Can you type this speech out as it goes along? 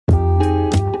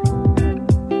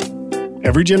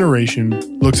Every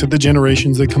generation looks at the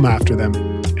generations that come after them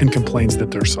and complains that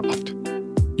they're soft.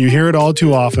 You hear it all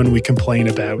too often. We complain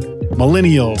about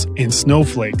millennials and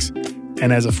snowflakes.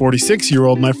 And as a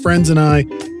 46-year-old, my friends and I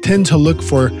tend to look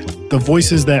for the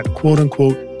voices that, quote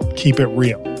unquote, keep it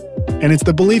real. And it's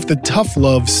the belief that tough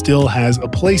love still has a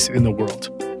place in the world.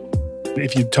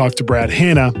 If you talk to Brad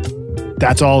Hanna,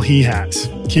 that's all he has.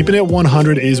 Keeping it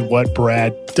 100 is what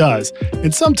Brad does.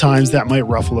 And sometimes that might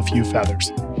ruffle a few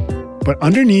feathers. But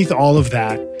underneath all of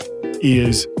that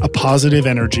is a positive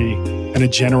energy and a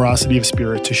generosity of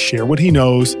spirit to share what he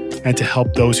knows and to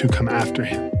help those who come after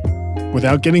him.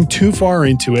 Without getting too far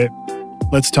into it,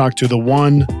 let's talk to the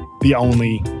one, the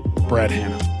only, Brad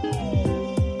Hanna.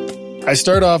 I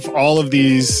start off all of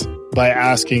these by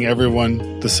asking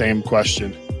everyone the same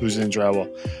question who's in drywall.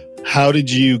 How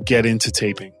did you get into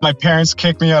taping? My parents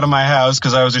kicked me out of my house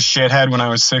because I was a shithead when I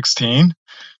was 16.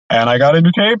 And I got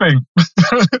into taping.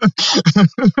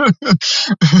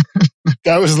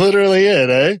 That was literally it,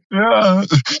 eh? Yeah.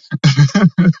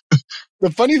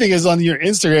 The funny thing is on your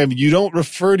Instagram, you don't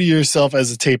refer to yourself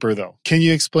as a taper, though. Can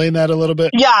you explain that a little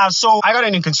bit? Yeah, so I got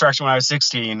into construction when I was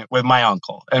 16 with my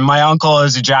uncle. And my uncle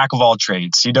is a jack of all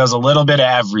trades. He does a little bit of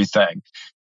everything.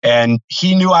 And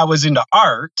he knew I was into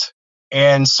art.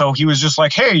 And so he was just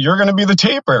like, hey, you're going to be the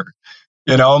taper.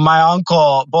 You know, my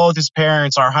uncle, both his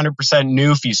parents are 100%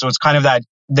 newfie. So it's kind of that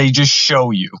they just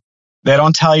show you. They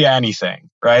don't tell you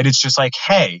anything, right? It's just like,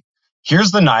 hey,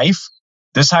 here's the knife.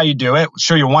 This is how you do it.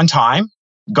 Show you one time.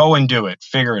 Go and do it.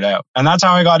 Figure it out. And that's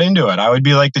how I got into it. I would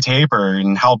be like the taper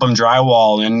and help him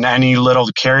drywall and any little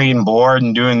carrying board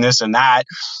and doing this and that.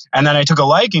 And then I took a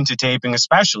liking to taping,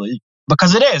 especially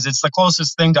because it's the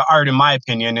closest thing to art, in my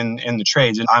opinion, in the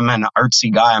trades. And I'm an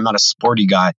artsy guy. I'm not a sporty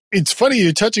guy. It's funny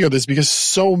you're touching on this because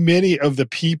so many of the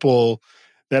people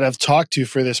that I've talked to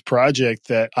for this project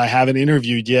that I haven't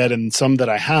interviewed yet and some that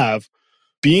I have,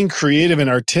 being creative and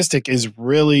artistic is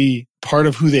really part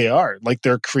of who they are. Like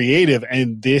they're creative,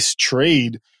 and this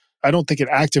trade, I don't think it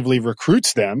actively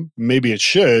recruits them. Maybe it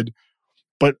should,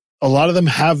 but a lot of them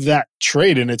have that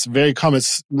trait, and it's very common.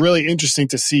 It's really interesting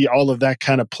to see all of that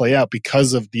kind of play out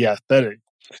because of the aesthetic.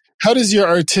 How does your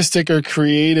artistic or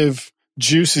creative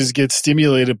juices get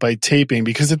stimulated by taping?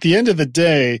 Because at the end of the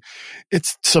day,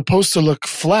 it's supposed to look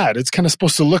flat. It's kind of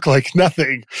supposed to look like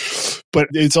nothing, but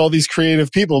it's all these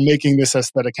creative people making this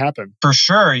aesthetic happen. For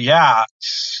sure, yeah.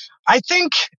 I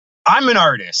think I'm an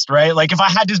artist, right? Like if I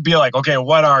had to be like, okay,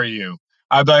 what are you?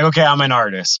 I'd be like, okay, I'm an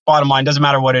artist. Bottom line, doesn't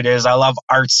matter what it is. I love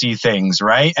artsy things,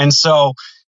 right? And so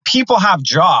people have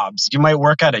jobs. You might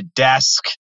work at a desk.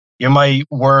 You might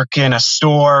work in a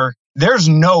store. There's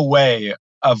no way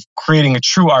of creating a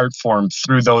true art form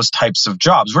through those types of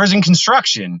jobs. Whereas in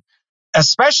construction,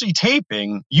 especially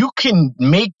taping, you can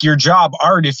make your job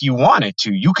art if you wanted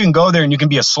to. You can go there and you can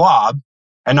be a slob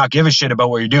and not give a shit about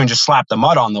what you're doing, just slap the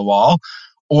mud on the wall.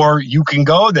 Or you can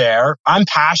go there. I'm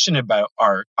passionate about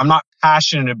art. I'm not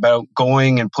passionate about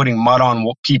going and putting mud on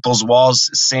people's walls,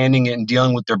 sanding it and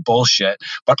dealing with their bullshit.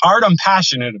 But art I'm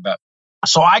passionate about.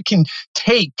 So I can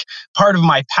take part of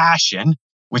my passion,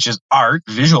 which is art,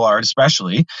 visual art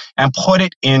especially, and put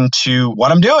it into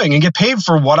what I'm doing and get paid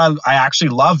for what I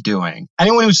actually love doing.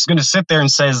 Anyone who's going to sit there and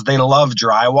says they love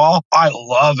drywall, I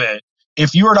love it.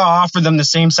 If you were to offer them the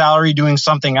same salary doing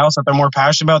something else that they're more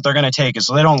passionate about, they're going to take it.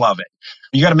 So they don't love it.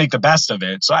 You got to make the best of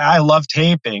it. So I love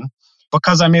taping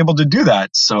because I'm able to do that.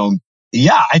 So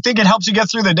yeah, I think it helps you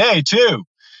get through the day too,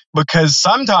 because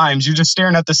sometimes you're just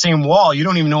staring at the same wall. You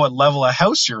don't even know what level of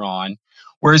house you're on.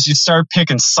 Whereas you start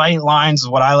picking sight lines is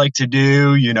what I like to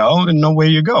do, you know, and away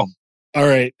you go. All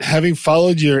right. Having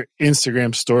followed your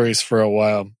Instagram stories for a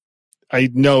while, I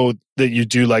know that you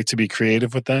do like to be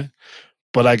creative with that,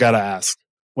 but I got to ask,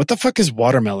 what the fuck is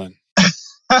watermelon?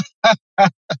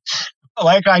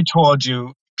 Like I told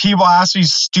you, people ask me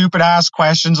stupid ass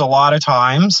questions a lot of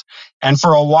times. And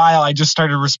for a while, I just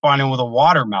started responding with a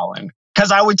watermelon.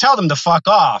 Because I would tell them to fuck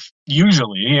off,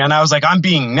 usually. And I was like, I'm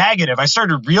being negative. I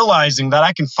started realizing that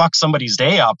I can fuck somebody's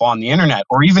day up on the internet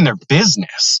or even their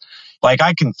business. Like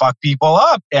I can fuck people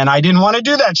up. And I didn't want to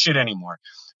do that shit anymore.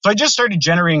 So I just started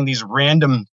generating these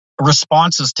random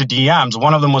responses to DMs.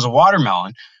 One of them was a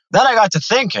watermelon. Then I got to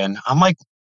thinking, I'm like,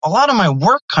 a lot of my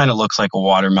work kind of looks like a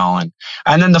watermelon.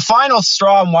 And then the final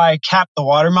straw and why I kept the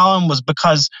watermelon was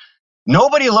because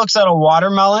nobody looks at a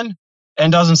watermelon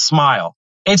and doesn't smile.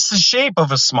 It's the shape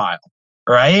of a smile,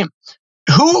 right?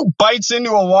 Who bites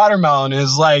into a watermelon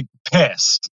is like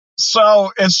pissed.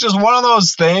 So it's just one of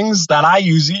those things that I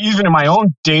use even in my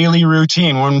own daily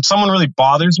routine. When someone really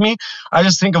bothers me, I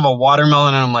just think of a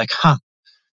watermelon and I'm like,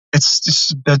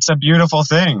 it's a beautiful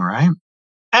thing, right?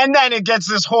 And then it gets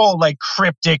this whole like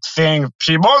cryptic thing.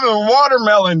 People, oh, the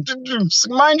watermelon,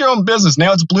 mind your own business.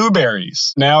 Now it's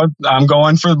blueberries. Now I'm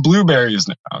going for blueberries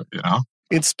now, you know?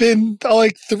 It's been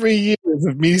like 3 years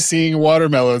of me seeing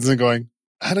watermelons and going,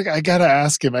 I got to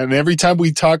ask him. And every time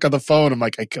we talk on the phone, I'm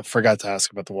like, I forgot to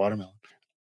ask about the watermelon.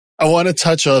 I want to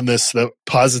touch on the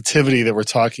positivity that we're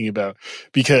talking about,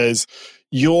 because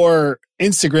your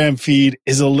Instagram feed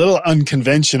is a little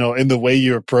unconventional in the way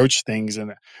you approach things.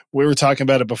 And we were talking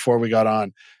about it before we got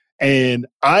on. And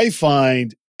I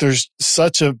find there's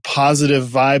such a positive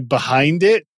vibe behind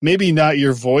it. Maybe not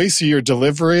your voice or your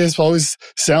delivery is always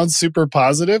sounds super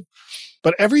positive,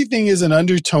 but everything is an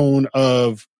undertone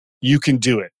of you can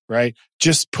do it, right?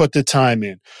 Just put the time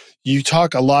in. You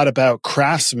talk a lot about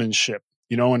craftsmanship,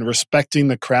 and respecting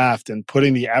the craft and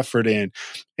putting the effort in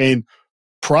and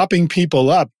propping people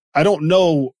up. I don't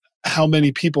know how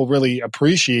many people really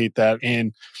appreciate that.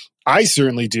 And I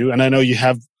certainly do. And I know you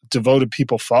have devoted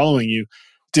people following you.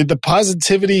 Did the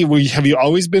positivity, have you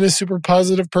always been a super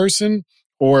positive person?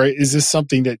 Or is this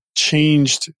something that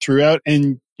changed throughout?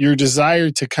 And your desire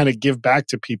to kind of give back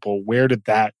to people, where did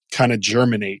that kind of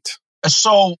germinate?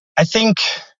 So I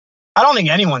don't think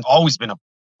anyone's always been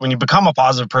when you become a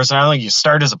positive person, I don't think you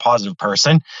start as a positive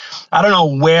person. I don't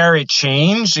know where it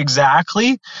changed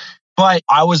exactly, but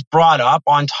I was brought up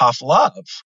on tough love.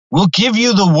 We'll give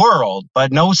you the world,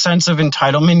 but no sense of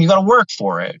entitlement. You got to work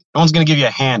for it. No one's going to give you a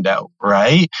handout,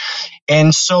 right?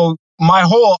 And so my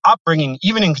whole upbringing,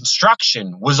 even in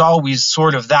construction, was always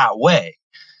sort of that way.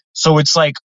 So it's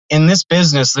like in this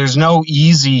business, there's no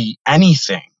easy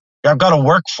anything. I've got to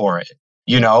work for it,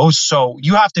 So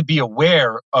you have to be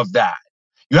aware of that.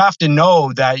 You have to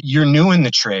know that you're new in the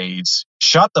trades.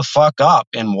 Shut the fuck up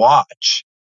and watch.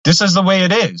 This is the way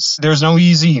it is. There's no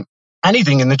easy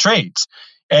anything in the trades.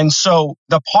 And so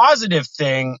the positive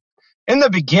thing, in the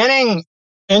beginning,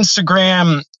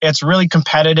 Instagram, it's really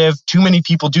competitive. Too many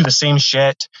people do the same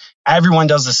shit. Everyone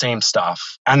does the same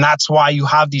stuff. And that's why you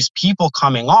have these people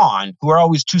coming on who are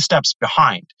always 2 steps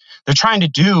behind. They're trying to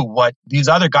do what these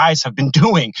other guys have been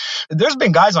doing. There's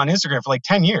been guys on Instagram for like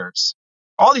 10 years.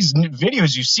 All these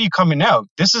videos you see coming out,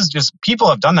 this is just, people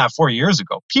have done that 4 years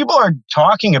ago. People are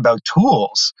talking about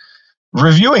tools,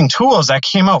 reviewing tools that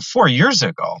came out 4 years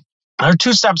ago. They're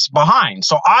 2 steps behind.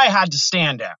 So I had to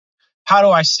stand out. How do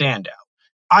I stand out?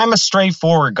 I'm a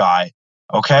straightforward guy.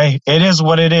 Okay. It is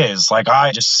what it is. Like,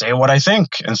 I just say what I think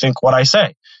and think what I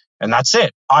say. And that's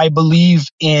it. I believe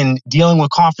in dealing with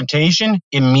confrontation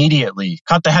immediately.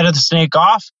 Cut the head of the snake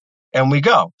off and we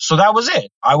go. So that was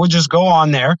it. I would just go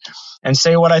on there and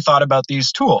say what I thought about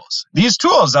these tools. These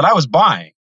tools that I was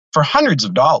buying for hundreds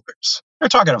of dollars. They're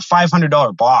talking a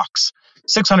 $500 box,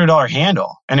 $600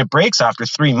 handle, and it breaks after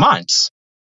 3 months.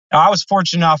 Now, I was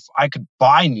fortunate enough I could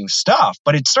buy new stuff,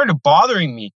 but it started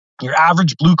bothering me. Your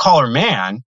average blue collar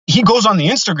man, he goes on the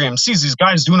Instagram, sees these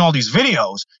guys doing all these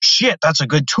videos. Shit, that's a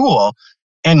good tool.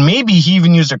 And maybe he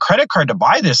even used a credit card to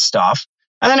buy this stuff,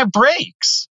 and then it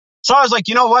breaks. So I was like,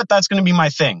 you know what? That's going to be my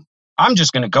thing. I'm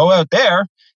just going to go out there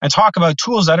and talk about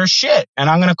tools that are shit, and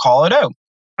I'm going to call it out.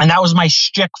 And that was my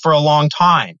shtick for a long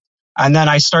time. And then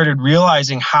I started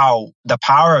realizing how the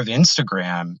power of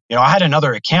Instagram, I had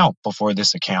another account before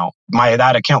this account.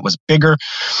 That account was bigger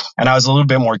and I was a little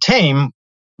bit more tame,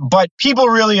 but people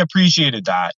really appreciated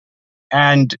that.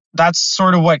 And that's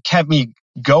sort of what kept me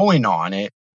going on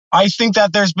it. I think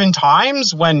that there's been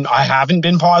times when I haven't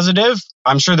been positive.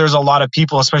 I'm sure there's a lot of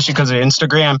people, especially because of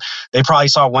Instagram, they probably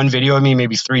saw one video of me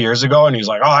maybe 3 years ago and he's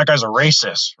like, oh, that guy's a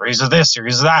racist, or he's a this, or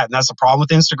he's that. And that's the problem with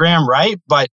Instagram, right?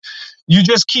 But you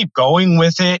just keep going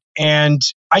with it. And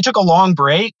I took a long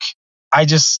break.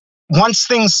 Once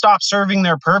things stop serving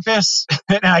their purpose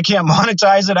and I can't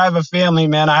monetize it, I have a family,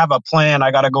 man. I have a plan.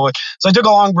 I got to go. So I took a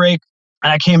long break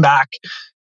and I came back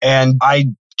and I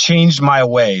changed my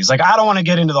ways. Like, I don't want to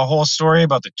get into the whole story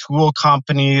about the tool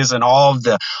companies and all of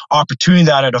the opportunity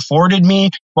that it afforded me.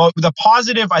 But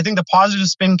I think the positive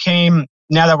spin came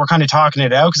now that we're kind of talking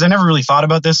it out, because I never really thought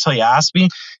about this till you asked me.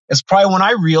 It's probably when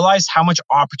I realized how much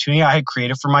opportunity I had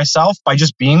created for myself by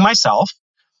just being myself.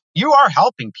 You are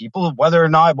helping people, whether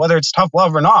it's tough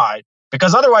love or not,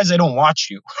 because otherwise they don't watch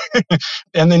you.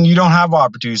 And then you don't have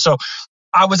opportunity. So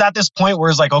I was at this point where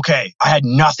it's like, okay, I had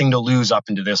nothing to lose up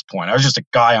until this point. I was just a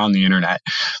guy on the internet.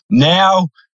 Now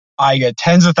I get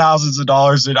tens of thousands of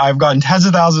dollars, and I've gotten tens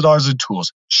of thousands of dollars in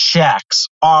tools, checks,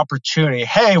 opportunity.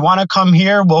 Hey, want to come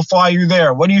here? We'll fly you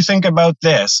there. What do you think about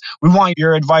this? We want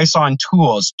your advice on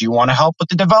tools. Do you want to help with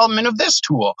the development of this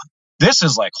tool? This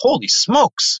is like, holy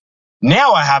smokes.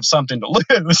 Now I have something to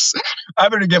lose. I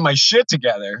better get my shit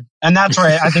together. And that's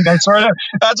right. I think that's where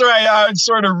I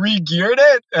sort of re-geared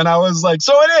it. And I was like,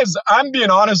 so it is. I'm being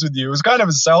honest with you. It was kind of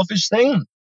a selfish thing.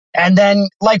 And then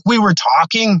like we were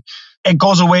talking, it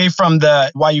goes away from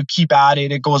the why you keep at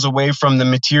it. It goes away from the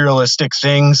materialistic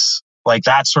things, like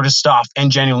that sort of stuff,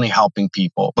 and genuinely helping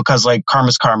people, because like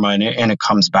karma's karma and it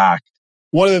comes back.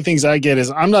 One of the things I get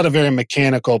is I'm not a very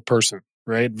mechanical person,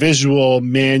 right? Visual,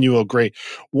 manual, great.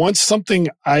 Once something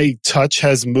I touch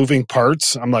has moving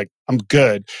parts, I'm like, I'm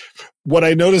good. What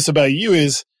I notice about you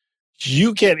is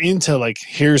you get into like,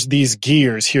 here's these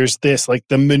gears, here's this, like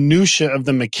the minutia of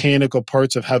the mechanical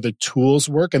parts of how the tools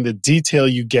work and the detail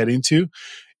you get into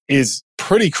is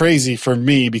pretty crazy for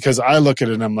me, because I look at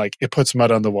it and I'm like, it puts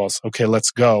mud on the walls. Okay, let's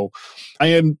go.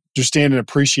 I understand and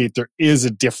appreciate there is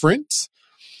a difference.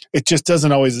 It just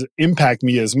doesn't always impact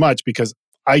me as much because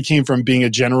I came from being a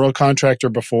general contractor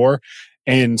before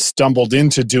and stumbled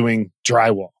into doing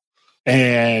drywall.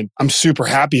 And I'm super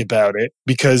happy about it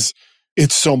because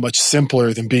it's so much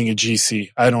simpler than being a GC.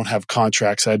 I don't have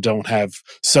contracts. I don't have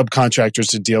subcontractors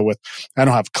to deal with. I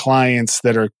don't have clients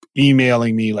that are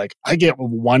emailing me. Like, I get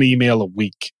one email a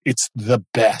week. It's the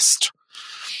best.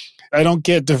 I don't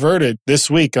get diverted. This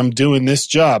week, I'm doing this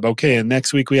job. Okay, and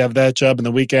next week we have that job, and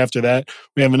the week after that,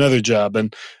 we have another job.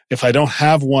 And if I don't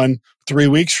have one 3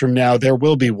 weeks from now, there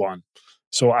will be one.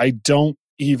 So I don't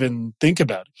even think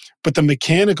about it. But the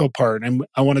mechanical part, and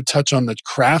I want to touch on the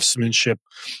craftsmanship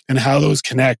and how those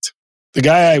connect. The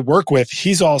guy I work with,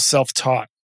 he's all self-taught,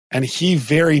 and he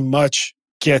very much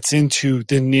gets into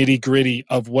the nitty-gritty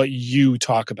of what you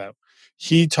talk about.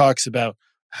 He talks about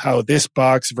how this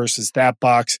box versus that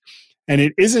box. And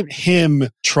it isn't him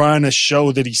trying to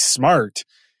show that he's smart.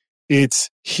 It's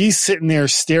he's sitting there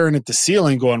staring at the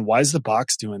ceiling going, why is the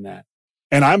box doing that?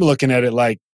 And I'm looking at it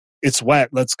like, it's wet,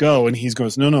 let's go. And he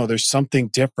goes, no, there's something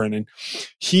different. And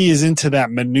he is into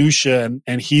that minutia,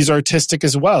 and he's artistic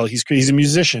as well. He's a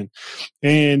musician,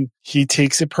 and he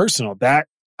takes it personal. That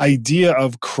idea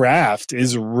of craft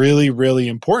is really, really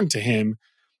important to him.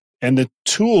 And the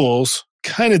tools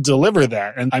kind of deliver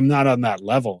that. And I'm not on that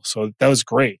level. So that was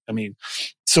great. I mean,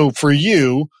 so for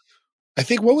you, I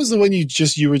think what was the one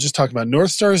you were just talking about? North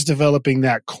Star is developing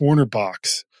that corner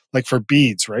box, like for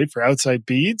beads, right? For outside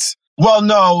beads. Well,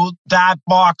 no, that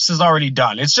box is already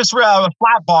done. It's just a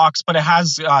flat box, but it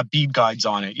has bead guides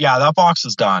on it. Yeah, that box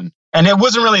is done. And it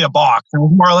wasn't really a box. It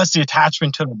was more or less the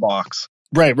attachment to the box.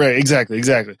 Right. Exactly.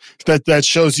 That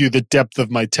shows you the depth of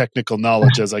my technical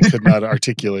knowledge, as I could not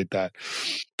articulate that.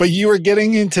 But you were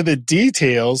getting into the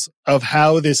details of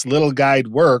how this little guide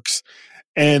works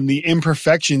and the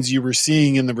imperfections you were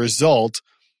seeing in the result,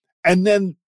 and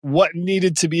then what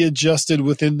needed to be adjusted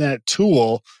within that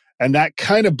tool. And that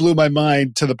kind of blew my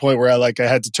mind to the point where I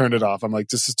had to turn it off. I'm like,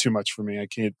 this is too much for me.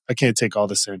 I can't take all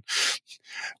this in.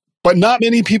 But not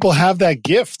many people have that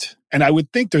gift. And I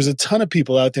would think there's a ton of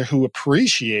people out there who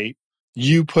appreciate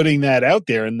you putting that out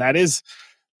there. And that is,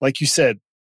 like you said,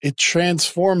 it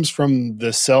transforms from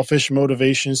the selfish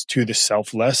motivations to the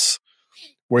selfless,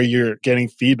 where you're getting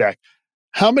feedback.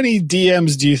 How many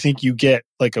DMs do you think you get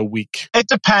like a week? It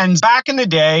depends. Back in the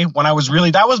day when I was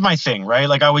that was my thing, right?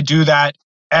 Like I would do that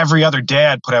every other day.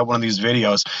 I'd put out one of these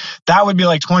videos. That would be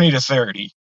like 20 to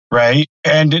 30. Right.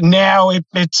 And now it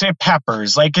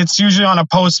peppers. Like it's usually on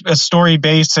a story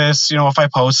basis. You know, if I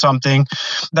post something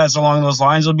that's along those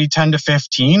lines, it'll be 10 to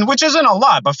 15, which isn't a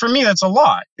lot. But for me, that's a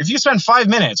lot. If you spend 5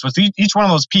 minutes with each one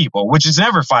of those people, which is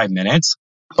never 5 minutes,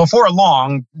 before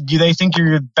long, they think you're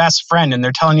your best friend and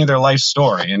they're telling you their life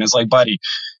story. And it's like, buddy,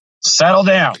 settle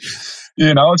down.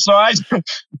 You know, so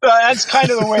that's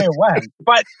kind of the way it went.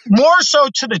 But more so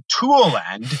to the tool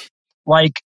end,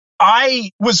 like I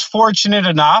was fortunate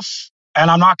enough, and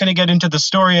I'm not going to get into the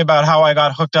story about how I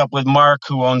got hooked up with Mark,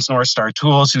 who owns North Star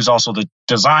Tools, who's also the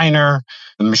designer,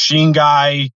 the machine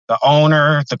guy, the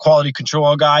owner, the quality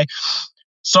control guy.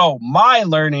 So my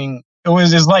learning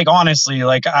is like, honestly,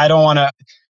 like I don't want to,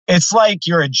 it's like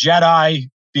you're a Jedi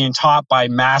being taught by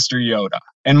Master Yoda,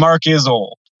 and Mark is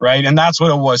old. Right. And that's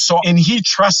what it was. So, and he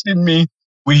trusted me.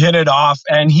 We hit it off,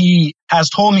 and he has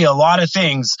told me a lot of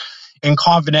things in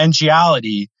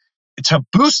confidentiality to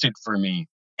boost it for me.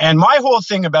 And my whole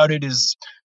thing about it is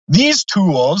these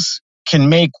tools can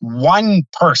make one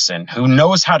person who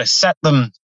knows how to set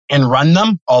them and run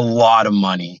them a lot of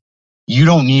money. You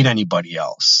don't need anybody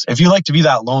else. If you like to be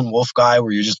that lone wolf guy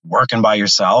where you're just working by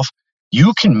yourself,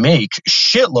 you can make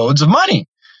shitloads of money.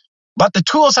 But the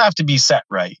tools have to be set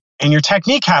right. And your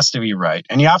technique has to be right.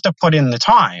 And you have to put in the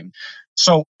time.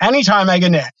 So anytime I get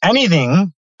into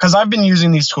anything, because I've been using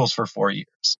these tools for 4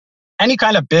 years. any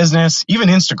kind of business, even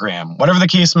Instagram, whatever the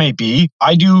case may be,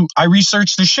 I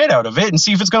research the shit out of it and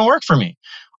see if it's going to work for me.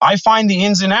 I find the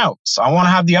ins and outs. I want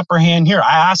to have the upper hand here.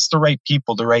 I ask the right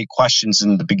people the right questions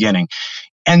in the beginning.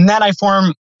 And then I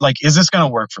form, like, is this going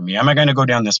to work for me? Am I going to go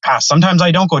down this path? Sometimes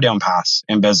I don't go down paths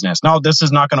in business. No, this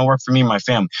is not going to work for me and my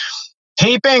family.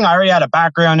 Taping, I already had a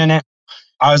background in it.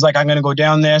 I was like, I'm going to go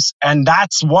down this. And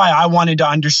that's why I wanted to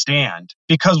understand.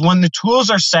 Because when the tools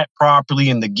are set properly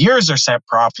and the gears are set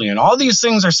properly and all these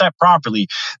things are set properly,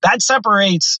 that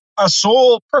separates a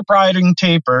sole proprieting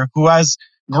taper who has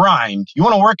grind. You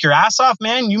want to work your ass off,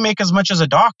 man? You make as much as a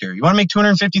doctor. You want to make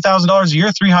 $250,000 a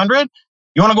year, 300?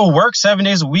 You want to go work 7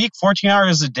 days a week, 14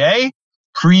 hours a day,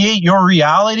 create your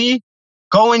reality?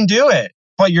 Go and do it.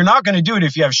 But you're not going to do it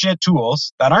if you have shit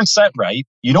tools that aren't set right.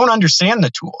 You don't understand the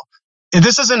tool.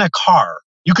 This isn't a car.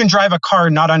 You can drive a car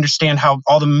and not understand how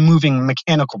all the moving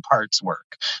mechanical parts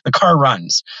work. The car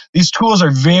runs. These tools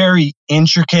are very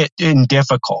intricate and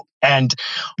difficult. And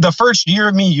the first year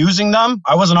of me using them,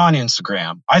 I wasn't on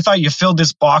Instagram. I thought you filled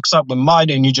this box up with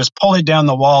mud and you just pull it down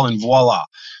the wall and voila.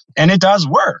 And it does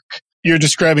work. You're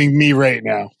describing me right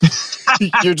now.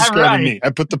 You're describing me. I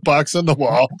put the box on the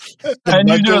wall. And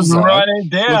you just run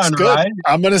it down, looks good. right?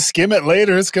 I'm going to skim it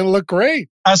later. It's going to look great.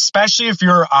 Especially if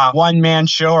you're a one-man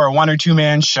show or a 1 or 2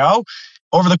 man show.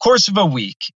 Over the course of a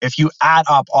week, if you add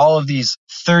up all of these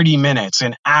 30 minutes,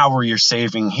 an hour you're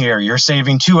saving here, you're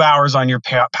saving 2 hours on your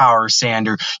power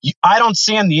sander. I don't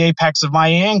sand the apex of my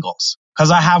angles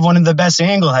because I have one of the best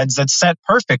angle heads that's set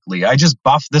perfectly. I just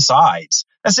buff the sides.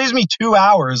 That saves me 2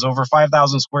 hours over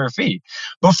 5,000 square feet.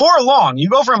 Before long, you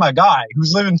go from a guy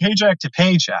who's living paycheck to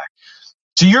paycheck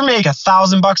to you make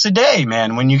 $1,000 a day,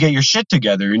 man, when you get your shit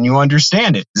together and you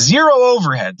understand it. Zero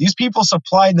overhead. These people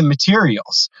supply the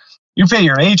materials. You pay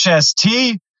your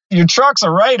HST, your truck's a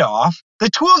write-off. The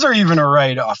tools are even a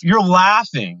write-off. You're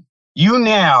laughing. You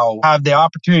now have the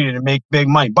opportunity to make big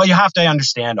money, but you have to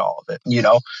understand all of it, you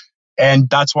know? And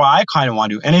that's why I kind of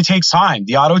want to. And it takes time.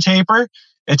 The auto taper,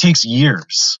 it takes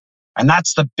years. And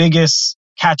that's the biggest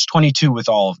catch-22 with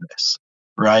all of this,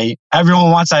 right?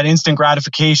 Everyone wants that instant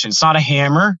gratification. It's not a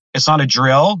hammer. It's not a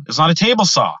drill. It's not a table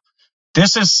saw.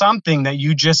 This is something that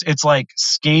it's like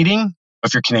skating,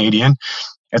 if you're Canadian.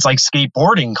 It's like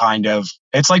skateboarding, kind of.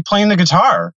 It's like playing the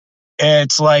guitar.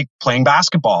 It's like playing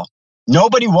basketball.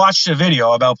 Nobody watched a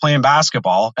video about playing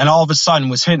basketball and all of a sudden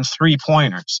was hitting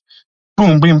 3-pointers.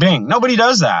 Boom, boom, bing. Nobody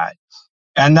does that.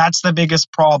 And that's the biggest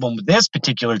problem with this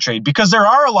particular trade, because there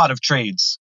are a lot of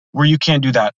trades where you can't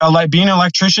do that. Being an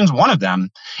electrician is one of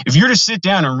them. If you're to sit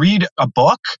down and read a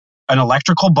book, an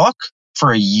electrical book,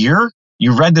 for a year,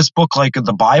 you read this book like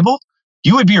the Bible,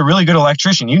 you would be a really good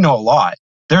electrician. You know a lot.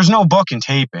 There's no book in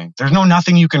taping. There's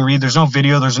nothing you can read. There's no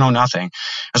video. There's no nothing.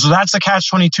 And so that's the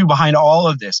catch-22 behind all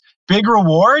of this. Big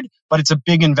reward, but it's a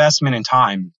big investment in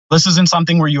time. This isn't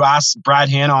something where you ask Brad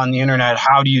Hanna on the internet,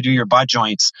 how do you do your butt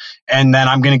joints? And then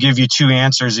I'm going to give you 2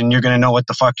 answers and you're going to know what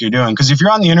the fuck you're doing. Because if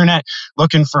you're on the internet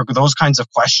looking for those kinds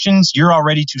of questions, you're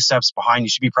already 2 steps behind. You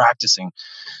should be practicing.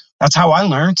 That's how I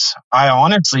learned. I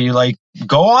honestly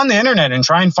go on the internet and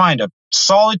try and find a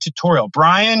solid tutorial.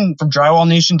 Brian from Drywall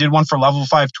Nation did one for Level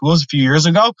 5 Tools a few years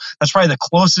ago. That's probably the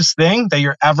closest thing that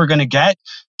you're ever going to get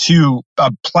to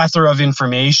a plethora of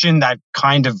information that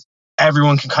kind of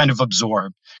everyone can kind of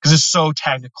absorb, because it's so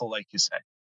technical, like you say.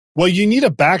 Well, you need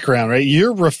a background, right?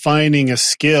 You're refining a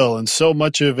skill, and so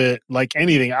much of it, like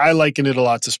anything, I liken it a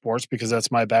lot to sports because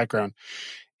that's my background,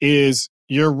 is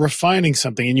you're refining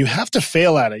something and you have to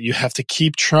fail at it. You have to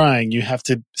keep trying. You have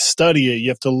to study it. You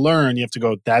have to learn. You have to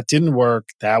go, that didn't work.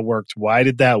 That worked. Why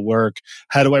did that work?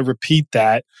 How do I repeat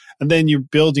that? And then you're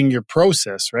building your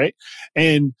process, right?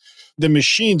 And the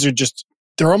machines are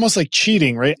they're almost like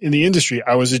cheating, right? In the industry,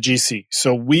 I was a GC.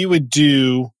 So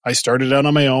I started out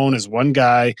on my own as one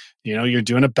guy. You're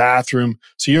doing a bathroom.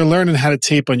 So you're learning how to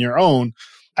tape on your own.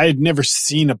 I had never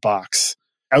seen a box.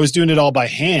 I was doing it all by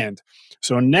hand.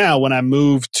 So now when I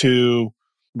moved to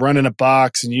running a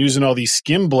box and using all these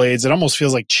skim blades, it almost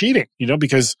feels like cheating,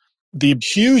 because the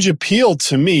huge appeal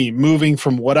to me moving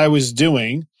from what I was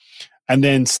doing and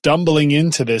then stumbling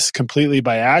into this completely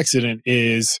by accident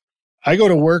is I go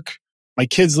to work. My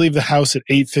kids leave the house at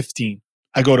 8:15.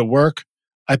 I go to work.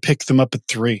 I pick them up at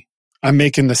 3. I'm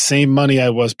making the same money I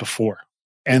was before.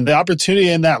 And the opportunity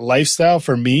in that lifestyle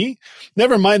for me,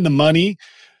 never mind the money.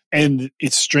 And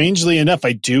it's strangely enough,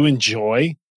 I do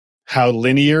enjoy how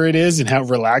linear it is and how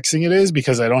relaxing it is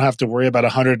because I don't have to worry about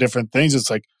 100 different things. It's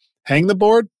like hang the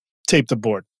board, tape the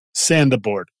board, sand the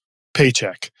board,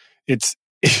 paycheck.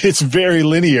 It's very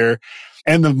linear.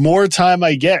 And the more time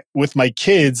I get with my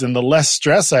kids and the less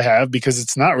stress I have, because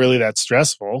it's not really that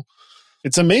stressful,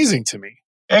 It's amazing to me.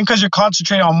 And because you're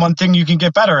concentrating on one thing, you can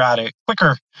get better at it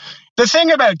quicker. The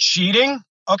thing about cheating,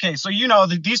 okay, so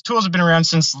these tools have been around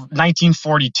since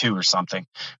 1942 or something,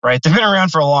 right? They've been around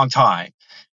for a long time,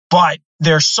 but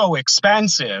they're so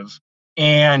expensive,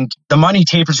 and the money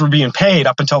tapers were being paid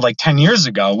up until like 10 years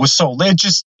ago was so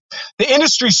the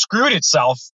industry screwed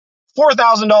itself.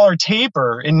 $4,000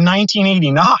 taper in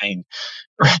 1989.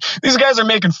 These guys are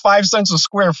making 5 cents a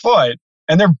square foot,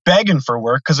 and they're begging for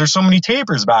work because there's so many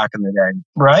tapers back in the day,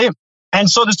 right? And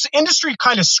so this industry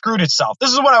kind of screwed itself.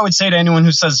 This is what I would say to anyone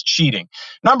who says cheating.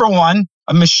 Number one,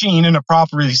 a machine in a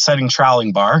properly setting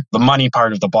troweling bar, the money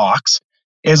part of the box,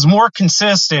 is more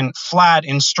consistent, flat,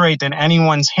 and straight than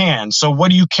anyone's hand. So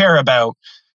what do you care about?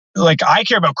 Like, I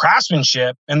care about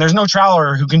craftsmanship, and there's no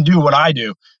troweler who can do what I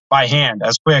do by hand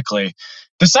as quickly.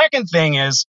 The second thing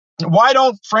is, why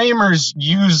don't framers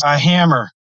use a hammer?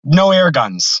 No air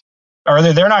guns.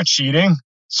 They're not cheating.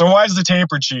 So why is the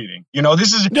taper cheating?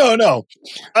 This is... No.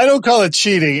 I don't call it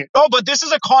cheating. Oh, but this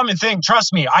is a common thing.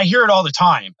 Trust me. I hear it all the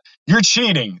time. You're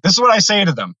cheating. This is what I say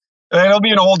to them. It'll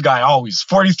be an old guy always,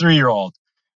 43-year-old.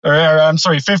 Or I'm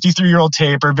sorry, 53-year-old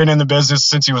taper, been in the business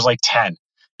since he was like 10.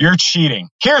 You're cheating.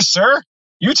 Here, sir,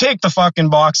 you take the fucking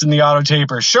box in the auto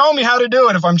taper. Show me how to do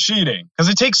it if I'm cheating. Because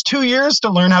it takes 2 years to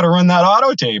learn how to run that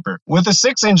auto taper. With a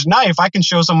 6-inch knife, I can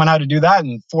show someone how to do that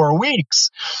in 4 weeks.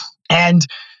 And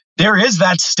there is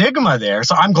that stigma there.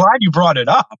 So I'm glad you brought it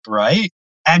up, right?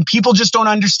 And people just don't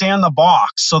understand the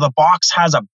box. So the box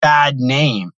has a bad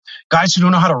name. Guys who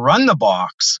don't know how to run the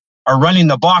box are running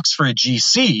the box for a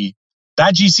GC.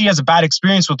 That GC has a bad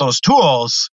experience with those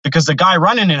tools because the guy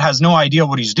running it has no idea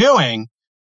what he's doing.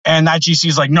 And that GC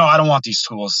is like, no, I don't want these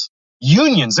tools.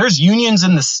 There's unions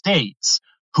in the States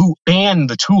who ban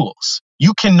the tools.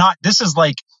 You cannot, this is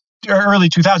like early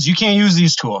 2000s, you can't use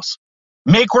these tools.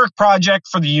 Make work project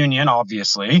for the union,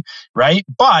 obviously, right?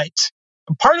 But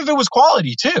part of it was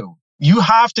quality too. You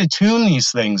have to tune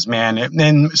these things, man.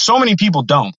 And so many people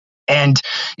don't. And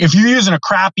if you're using a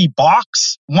crappy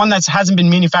box, one that hasn't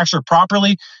been manufactured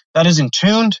properly, that isn't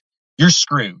tuned, you're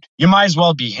screwed. You might as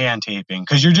well be hand taping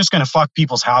because you're just going to fuck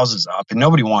people's houses up, and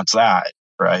nobody wants that,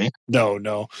 right?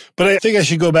 No. But I think I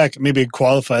should go back, maybe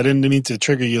qualify. I didn't mean to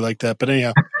trigger you like that. But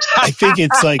anyhow, I think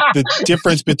it's like the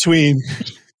difference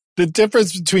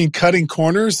between cutting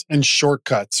corners and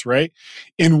shortcuts, right?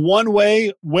 In one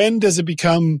way, when does it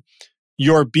become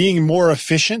you're being more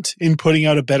efficient in putting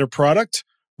out a better product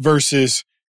versus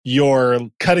you're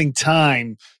cutting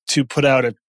time to put out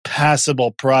a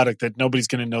passable product that nobody's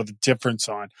going to know the difference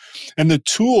on? And the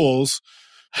tools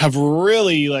have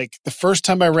really, like, the first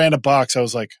time I ran a box, I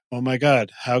was like, oh my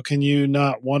God, how can you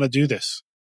not want to do this?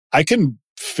 I can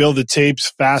fill the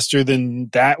tapes faster than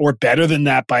that or better than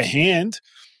that by hand.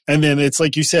 And then it's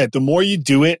like you said, the more you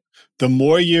do it, the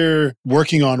more you're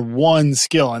working on one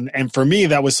skill. And for me,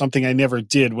 that was something I never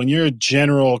did. When you're a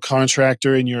general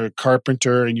contractor and you're a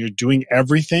carpenter and you're doing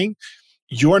everything,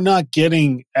 you're not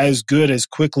getting as good as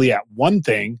quickly at one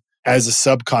thing as a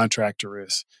subcontractor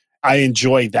is. I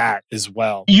enjoy that as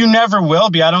well. You never will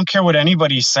be. I don't care what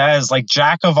anybody says. Like,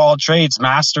 jack of all trades,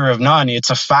 master of none. It's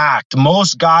a fact.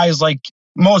 Most guys, like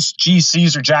most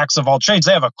GCs or jacks of all trades,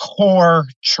 they have a core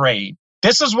trade.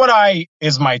 This is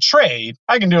is my trade.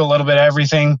 I can do a little bit of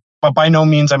everything, but by no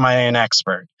means am I an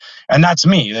expert. And that's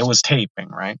me. It was taping,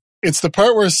 right? It's the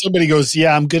part where somebody goes,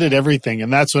 yeah, I'm good at everything.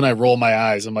 And that's when I roll my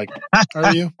eyes. I'm like,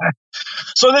 are you?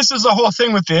 So this is the whole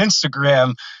thing with the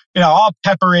Instagram. I'll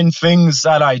pepper in things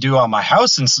that I do on my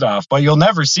house and stuff, but you'll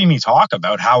never see me talk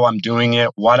about how I'm doing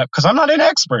it, because I'm not an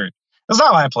expert. It's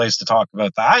not my place to talk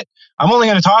about that. I'm only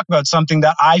going to talk about something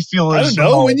that I feel is... I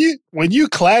don't know. When you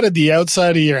cladded the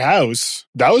outside of your house,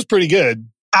 that was pretty good.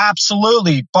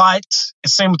 Absolutely. But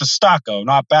it's same with the stucco.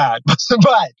 Not bad.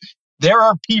 But there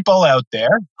are people out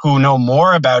there who know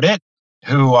more about it,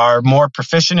 who are more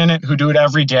proficient in it, who do it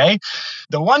every day.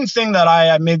 The one thing that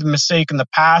I made the mistake in the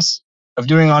past of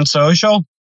doing on social,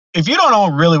 if you don't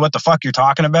know really what the fuck you're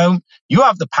talking about, you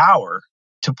have the power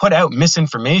to put out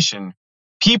misinformation.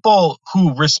 People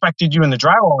who respected you in the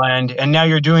drywall end, and now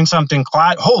you're doing something,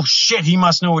 oh shit, he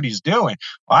must know what he's doing.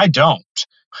 Well, I don't.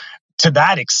 To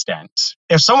that extent.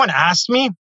 If someone asked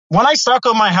me, when I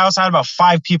stucco my house, I had about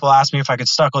 5 people ask me if I could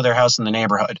stucco their house in the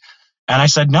neighborhood. And I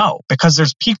said no, because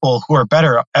there's people who are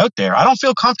better out there. I don't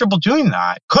feel comfortable doing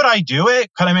that. Could I do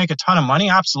it? Could I make a ton of money?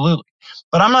 Absolutely.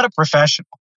 But I'm not a professional,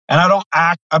 and I don't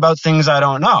act about things I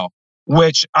don't know,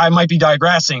 which I might be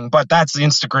digressing, but that's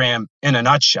Instagram in a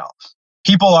nutshell.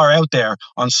 People are out there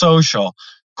on social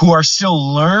who are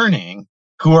still learning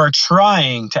who are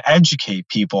trying to educate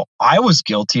people. I was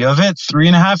guilty of it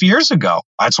 3.5 years ago.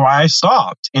 That's why I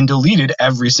stopped and deleted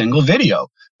every single video,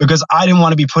 because I didn't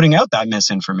want to be putting out that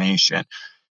misinformation.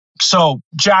 So,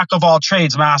 jack of all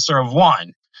trades, master of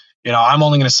one. I'm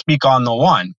only going to speak on the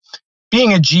one.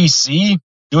 Being a GC,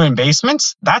 doing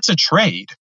basements, that's a trade.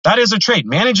 That is a trade.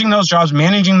 Managing those jobs,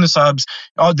 managing the subs,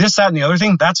 this, that, and the other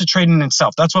thing, that's a trade in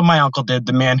itself. That's what my uncle did,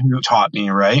 the man who taught me,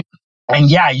 right? And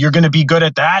yeah, you're going to be good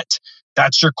at that.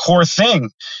 That's your core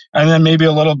thing. And then maybe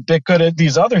a little bit good at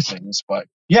these other things. But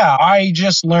yeah, I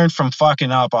just learned from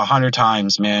fucking up 100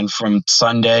 times, man, from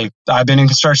Sunday. I've been in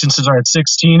construction since I was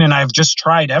 16 and I've just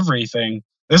tried everything.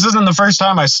 This isn't the first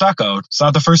time I stuccoed. It's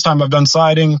not the first time I've done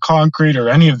siding, concrete, or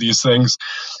any of these things.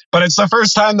 But it's the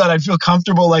first time that I feel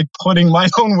comfortable like putting my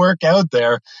own work out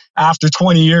there after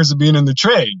 20 years of being in the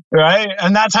trade, right?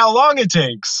 And that's how long it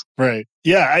takes. Right.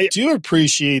 Yeah, I do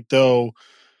appreciate, though,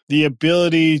 the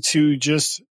ability to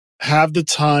just have the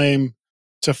time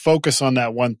to focus on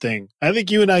that one thing. I think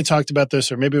you and I talked about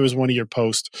this, or maybe it was one of your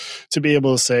posts, to be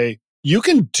able to say, you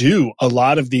can do a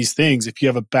lot of these things if you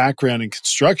have a background in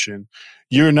construction.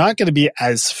 You're not going to be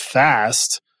as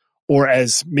fast or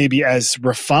as maybe as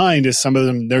refined as some of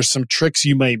them. There's some tricks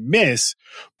you might miss,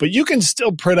 but you can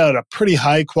still put out a pretty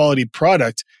high quality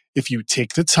product if you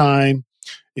take the time,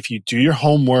 if you do your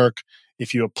homework,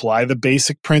 if you apply the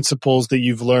basic principles that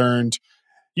you've learned.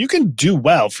 You can do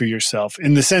well for yourself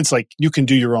in the sense like you can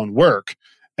do your own work.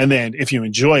 And then if you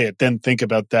enjoy it, then think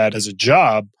about that as a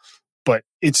job. But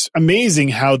it's amazing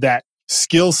how that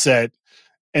skill set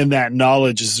and that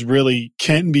knowledge is really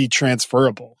can be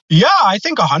transferable. Yeah, I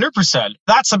think 100%.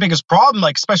 That's the biggest problem,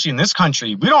 like especially in this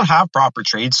country. We don't have proper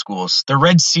trade schools. The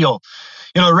Red Seal,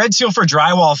 Red Seal for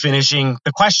drywall finishing,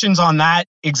 the questions on that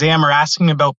exam are asking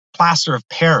about plaster of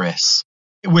Paris,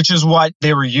 which is what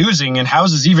they were using in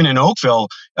houses, even in Oakville,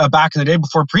 back in the day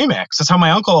before premix. That's how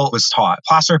my uncle was taught,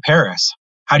 plaster of Paris.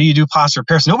 How do you do plaster of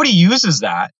Paris? Nobody uses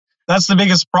that. That's the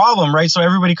biggest problem, right? So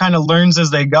everybody kind of learns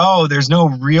as they go. There's no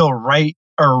real right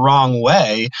or wrong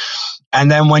way.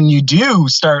 And then when you do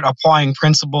start applying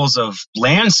principles of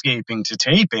landscaping to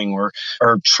taping or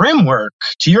trim work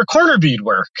to your corner bead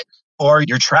work or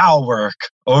your trowel work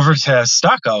over to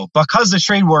stucco, because the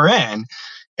trade we're in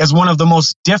is one of the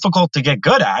most difficult to get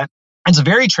good at, it's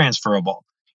very transferable.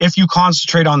 If you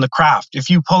concentrate on the craft, if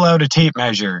you pull out a tape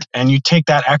measure and you take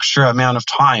that extra amount of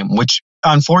time, which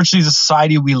unfortunately the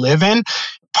society we live in,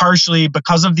 partially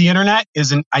because of the internet,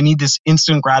 I need this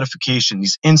instant gratification,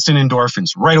 these instant endorphins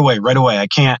right away. I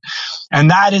can't.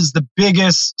 And that is the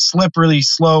biggest slippery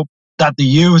slope that the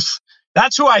youth,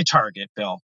 that's who I target,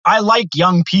 Bill. I like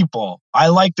young people. I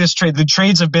like this trade. The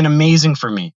trades have been amazing for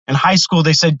me. In high school,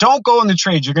 they said, don't go in the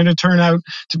trades. You're going to turn out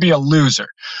to be a loser.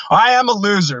 I am a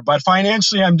loser, but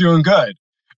financially I'm doing good,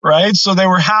 right? So they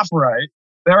were half right.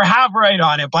 They were half right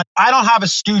on it, but I don't have a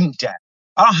student debt.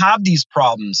 I don't have these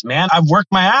problems, man. I've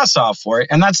worked my ass off for it.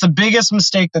 And that's the biggest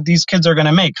mistake that these kids are going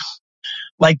to make.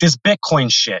 Like this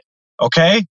Bitcoin shit,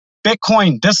 okay?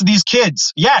 Bitcoin, these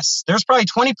kids. Yes, there's probably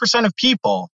 20% of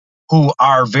people who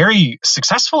are very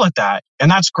successful at that. And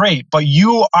that's great. But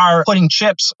you are putting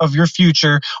chips of your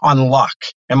future on luck,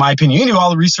 in my opinion. You can do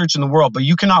all the research in the world, but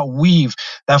you cannot weave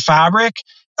the fabric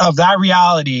of that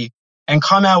reality and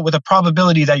come out with a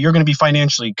probability that you're going to be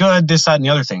financially good, this, that, and the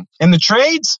other thing. In the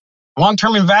trades,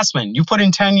 long-term investment. You put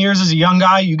in 10 years as a young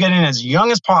guy, you get in as young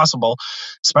as possible,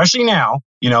 especially now.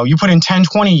 You put in 10,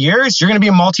 20 years, you're going to be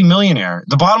a multimillionaire.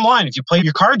 The bottom line, if you play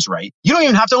your cards right, you don't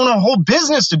even have to own a whole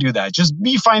business to do that. Just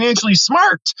be financially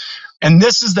smart. And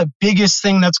this is the biggest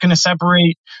thing that's going to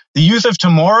separate the youth of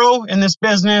tomorrow in this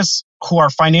business who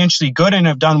are financially good and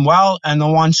have done well and the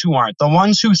ones who aren't. The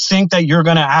ones who think that you're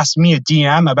going to ask me a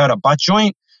DM about a butt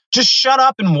joint, just shut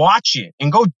up and watch it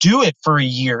and go do it for a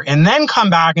year and then come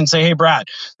back and say, hey, Brad,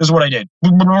 this is what I did.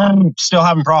 Still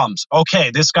having problems.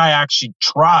 Okay, this guy actually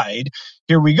tried.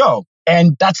 Here we go.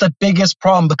 And that's the biggest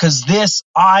problem because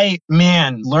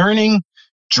learning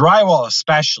drywall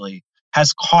especially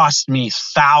has cost me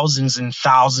thousands and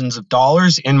thousands of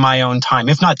dollars in my own time,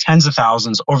 if not tens of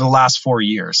thousands over the last 4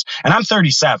 years. And I'm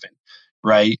 37,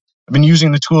 right? I've been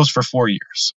using the tools for 4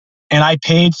 years. And I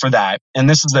paid for that. And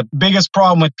this is the biggest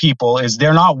problem with people is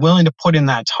they're not willing to put in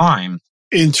that time.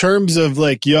 In terms of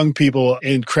like young people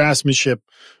in craftsmanship,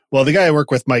 well, the guy I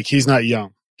work with, Mike, he's not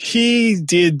young. He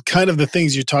did kind of the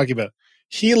things you're talking about.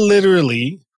 He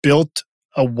literally built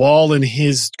a wall in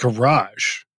his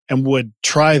garage and would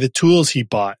try the tools he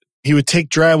bought. He would take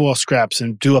drywall scraps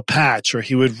and do a patch, or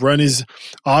he would run his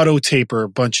auto taper a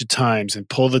bunch of times and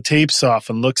pull the tapes off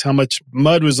and look how much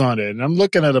mud was on it. And I'm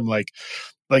looking at him like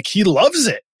he loves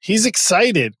it. He's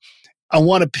excited. I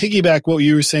want to piggyback what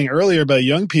you were saying earlier about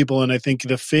young people. And I think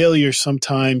the failure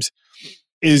sometimes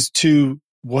is to,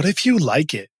 what if you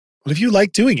like it? What if you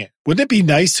like doing it? Wouldn't it be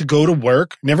nice to go to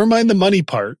work, never mind the money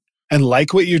part, and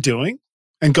like what you're doing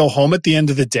and go home at the end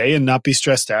of the day and not be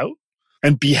stressed out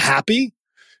and be happy?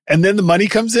 And then the money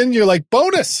comes in, you're like,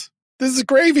 bonus, this is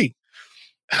gravy.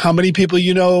 How many people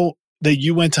you know that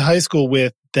you went to high school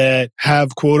with that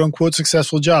have quote unquote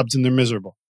successful jobs and they're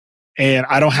miserable? And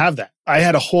I don't have that. I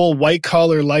had a whole white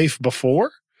collar life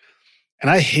before, and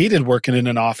I hated working in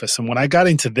an office. And when I got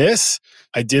into this,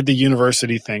 I did the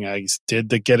university thing. I did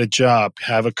the get a job,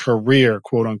 have a career,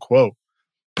 quote unquote.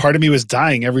 Part of me was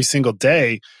dying every single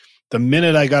day. The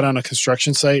minute I got on a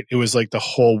construction site, it was like the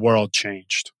whole world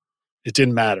changed. It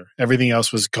didn't matter. Everything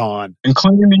else was gone.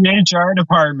 Including the HR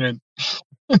department.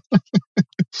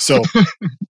 So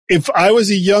if I was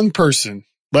a young person,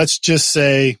 let's just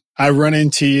say I run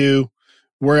into you,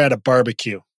 we're at a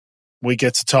barbecue, we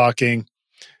get to talking,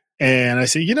 and I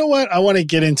say, you know what? I want to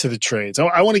get into the trades.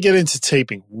 I want to get into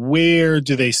taping. Where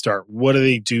do they start? What do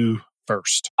they do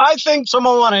first? I think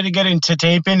someone wanted to get into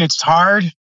taping. It's hard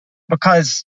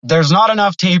because there's not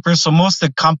enough tapers. So most of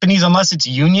the companies, unless it's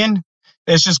union,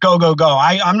 it's just go, go, go.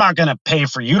 I'm not going to pay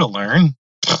for you to learn.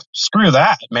 Screw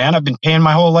that, man. I've been paying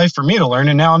my whole life for me to learn,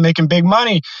 and now I'm making big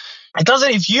money. It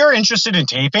doesn't, if you're interested in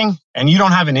taping and you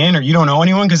don't have an in or you don't know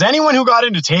anyone, because anyone who got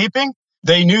into taping,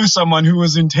 they knew someone who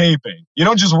was in taping. You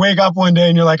don't just wake up one day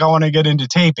and you're like, I want to get into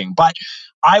taping. But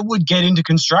I would get into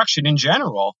construction in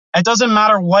general. It doesn't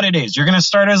matter what it is. You're going to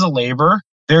start as a laborer.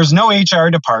 There's no HR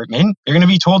department. You're going to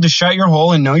be told to shut your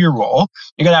hole and know your role.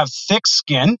 You're going to have thick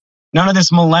skin. None of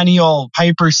this millennial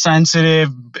hypersensitive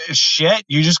shit.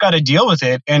 You just got to deal with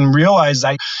it and realize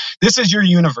that this is your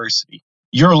university.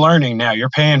 You're learning now. You're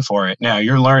paying for it now.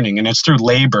 You're learning, and it's through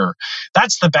labor.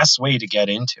 That's the best way to get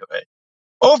into it.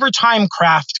 Over time,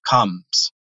 craft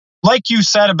comes. Like you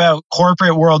said about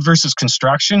corporate world versus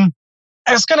construction,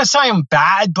 it's going to sound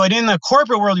bad, but in the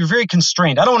corporate world, you're very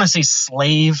constrained. I don't want to say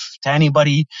slave to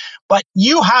anybody, but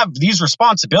you have these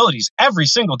responsibilities every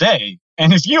single day.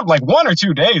 And if you have like 1 or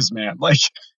 2 days, man,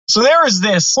 so there is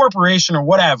this corporation or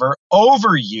whatever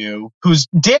over you who's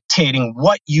dictating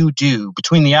what you do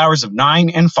between the hours of 9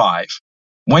 and 5.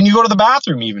 When you go to the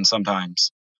bathroom, even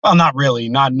sometimes. Well, not really,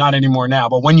 not anymore now,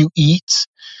 but when you eat,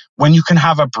 when you can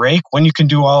have a break, when you can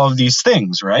do all of these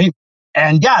things, right?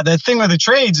 And yeah, the thing with the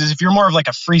trades is if you're more of like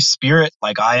a free spirit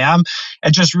like I am,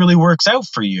 it just really works out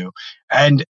for you.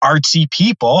 And artsy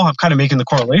people, I'm kind of making the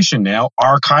correlation now,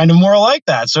 are kind of more like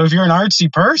that. So if you're an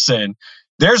artsy person,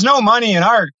 there's no money in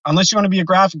art unless you want to be a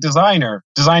graphic designer,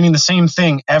 designing the same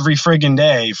thing every friggin'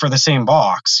 day for the same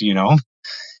box, you know?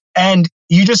 And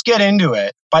you just get into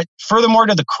it. But furthermore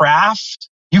to the craft,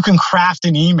 you can craft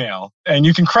an email and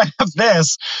you can craft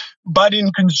this. But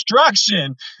in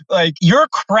construction, like your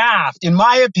craft, in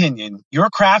my opinion, your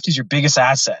craft is your biggest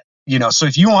asset. You know, so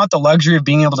if you want the luxury of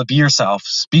being able to be yourself,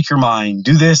 speak your mind,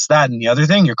 do this, that, and the other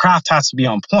thing, your craft has to be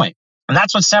on point. And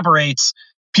that's what separates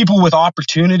people with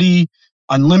opportunity,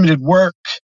 unlimited work,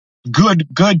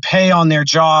 good pay on their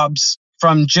jobs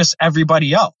from just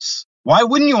everybody else. Why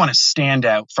wouldn't you want to stand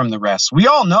out from the rest? We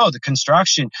all know the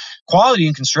construction, quality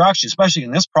in construction, especially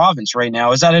in this province right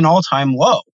now, is at an all-time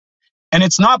low. And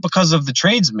it's not because of the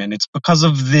tradesmen. It's because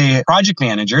of the project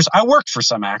managers. I worked for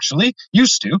some, actually,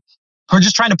 used to, who are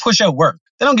just trying to push out work.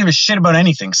 They don't give a shit about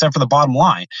anything except for the bottom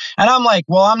line. And I'm like,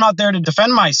 well, I'm not there to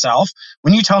defend myself.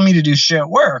 When you tell me to do shit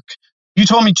work, you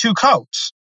told me 2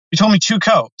 coats. You told me 2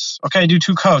 coats. Okay, I do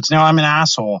 2 coats. Now I'm an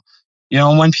asshole. You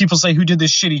know, when people say, who did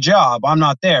this shitty job? I'm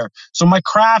not there. So my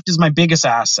craft is my biggest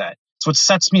asset. It's what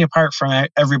sets me apart from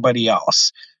everybody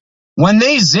else. When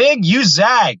they zig, you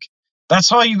zag. That's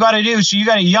all you got to do. So you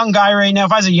got a young guy right now.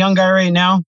 If I was a young guy right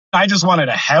now, I just wanted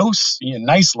a house, a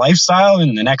nice lifestyle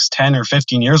in the next 10 or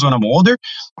 15 years when I'm older.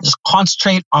 Just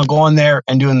concentrate on going there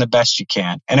and doing the best you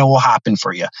can, and it will happen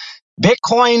for you.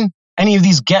 Bitcoin, any of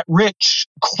these get rich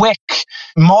quick,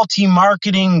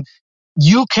 multi-marketing,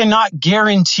 you cannot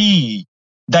guarantee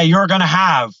that you're going to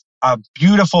have a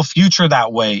beautiful future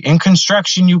that way. In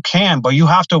construction, you can, but you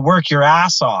have to work your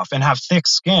ass off and have thick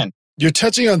skin. You're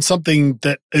touching on something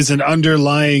that is an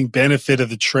underlying benefit of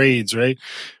the trades, right?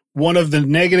 One of the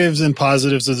negatives and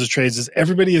positives of the trades is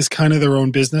everybody is kind of their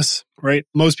own business, right?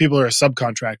 Most people are a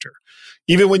subcontractor.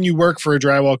 Even when you work for a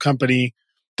drywall company,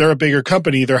 they're a bigger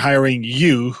company. They're hiring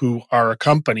you, who are a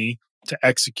company, to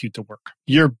execute the work.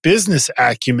 Your business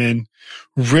acumen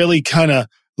really kind of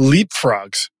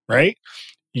leapfrogs, right?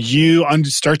 You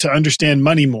start to understand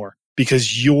money more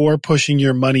because you're pushing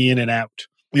your money in and out.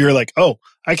 You're like, oh,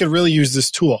 I could really use this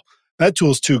tool. That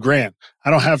tool's $2,000. I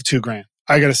don't have $2,000.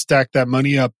 I got to stack that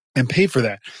money up and pay for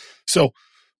that. So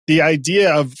the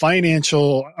idea of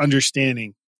financial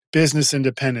understanding, business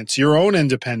independence, your own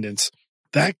independence,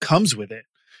 that comes with it,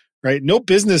 right? No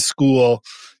business school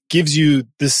gives you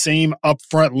the same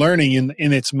upfront learning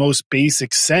in its most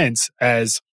basic sense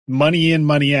as money in,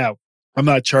 money out. I'm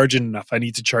not charging enough. I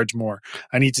need to charge more.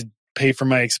 I need to pay for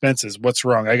my expenses. What's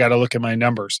wrong? I got to look at my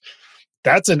numbers.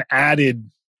 That's an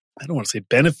added, I don't want to say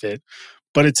benefit,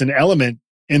 but it's an element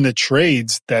in the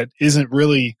trades that isn't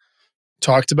really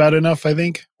talked about enough, I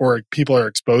think, or people are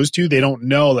exposed to. They don't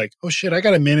know, like, oh shit, I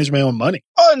got to manage my own money.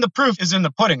 Oh, and the proof is in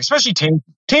the pudding, especially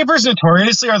tapers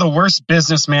notoriously are the worst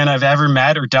businessman I've ever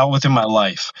met or dealt with in my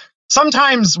life.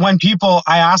 Sometimes when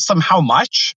I ask them how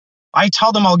much, I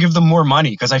tell them I'll give them more money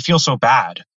because I feel so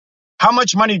bad. How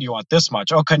much money do you want? This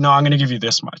much. Okay, no, I'm going to give you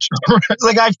this much.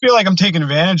 Like, I feel like I'm taking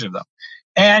advantage of them.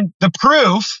 And the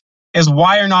proof is,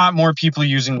 why are not more people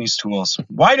using these tools?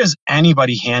 Why does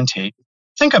anybody hand tape?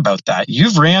 Think about that.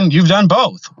 You've done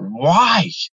both. Why?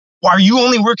 Are you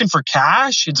only working for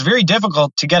cash? It's very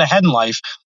difficult to get ahead in life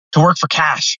to work for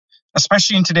cash,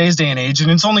 especially in today's day and age.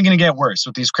 And it's only going to get worse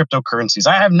with these cryptocurrencies.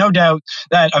 I have no doubt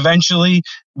that eventually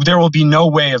there will be no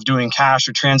way of doing cash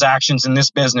or transactions in this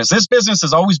business. This business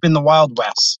has always been the Wild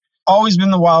West. Always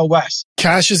been the Wild West.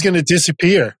 Cash is going to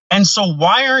disappear. And so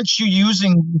why aren't you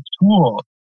using the tool?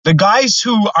 The guys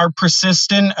who are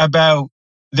persistent about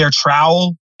their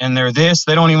trowel and they're this,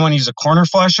 they don't even want to use a corner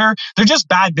flusher. They're just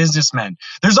bad businessmen.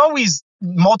 There's always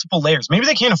multiple layers. Maybe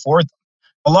they can't afford them.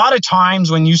 A lot of times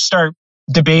when you start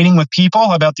debating with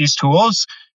people about these tools,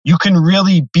 you can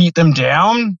really beat them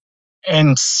down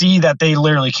and see that they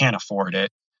literally can't afford it.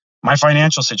 My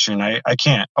financial situation, I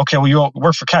can't. Okay, well, you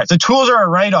work for cash. The tools are a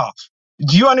write-off.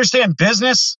 Do you understand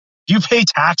business? Do you pay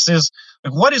taxes?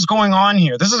 Like, what is going on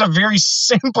here? This is a very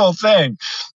simple thing.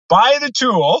 Buy the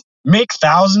tool, make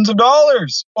thousands of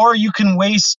dollars, or you can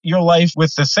waste your life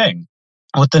with the thing,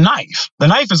 with the knife. The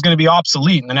knife is going to be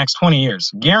obsolete in the next 20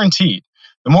 years, guaranteed.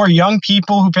 The more young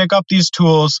people who pick up these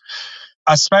tools,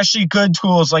 especially good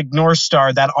tools like North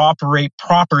Star that operate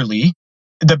properly,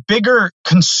 the bigger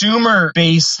consumer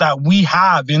base that we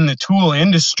have in the tool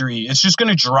industry, it's just going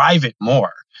to drive it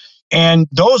more. And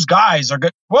those guys are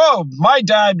good. Whoa, my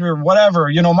dad or whatever,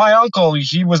 my uncle,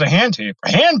 he was a hand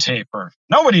taper.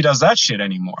 Nobody does that shit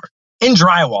anymore. In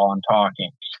drywall, I'm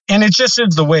talking. And it just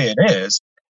is the way it is.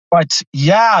 But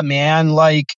yeah, man,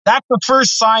 like, that's the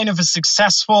first sign of a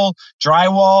successful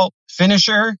drywall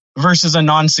finisher versus a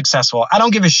non-successful. I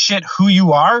don't give a shit who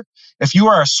you are. If you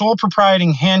are a sole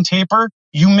proprieting hand taper,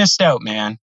 you missed out,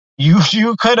 man.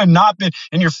 You could have not been,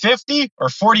 and you're 50 or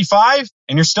 45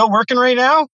 and you're still working right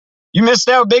now. You missed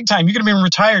out big time. You could have been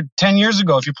retired 10 years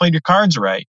ago if you played your cards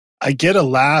right. I get a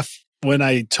laugh when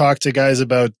I talk to guys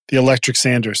about the electric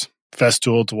sanders,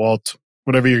 Festool, DeWalt,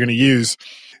 whatever you're going to use.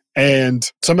 And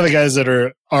some of the guys that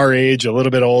are our age, a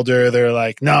little bit older, they're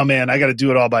like, no, man, I got to do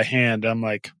it all by hand. I'm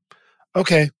like,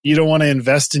 okay, you don't want to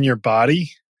invest in your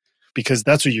body because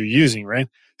that's what you're using, right?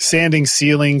 Sanding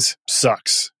ceilings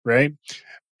sucks, right?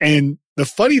 And the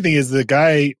funny thing is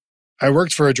I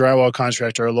worked for a drywall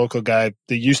contractor, a local guy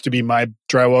that used to be my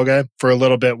drywall guy for a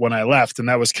little bit when I left. And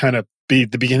that was kind of the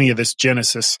beginning of this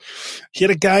genesis. He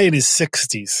had a guy in his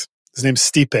 60s. His name's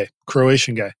Stipe,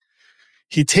 Croatian guy.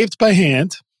 He taped by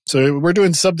hand. So we're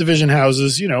doing subdivision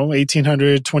houses,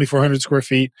 1,800, 2,400 square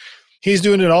feet. He's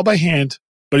doing it all by hand,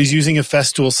 but he's using a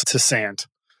Festool to sand.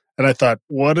 And I thought,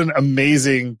 what an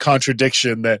amazing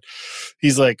contradiction that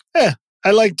he's like,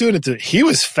 I like doing it. He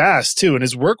was fast too, and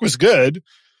his work was good,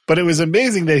 but it was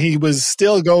amazing that he was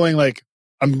still going like,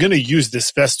 I'm going to use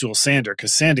this Festool sander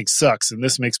because sanding sucks and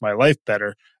this makes my life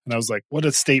better. And I was like, what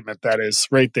a statement that is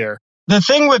right there. The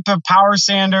thing with the power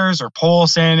sanders or pole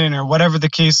sanding or whatever the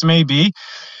case may be,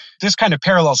 this kind of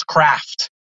parallels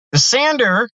craft. The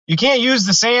sander, you can't use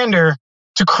the sander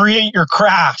to create your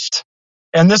craft.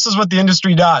 And this is what the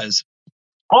industry does.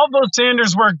 All those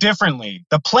sanders work differently.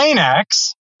 The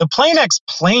Planex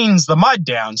planes the mud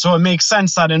down. So it makes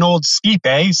sense that an old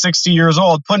Stipe, 60 years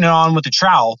old, putting it on with a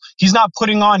trowel, he's not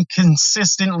putting on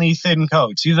consistently thin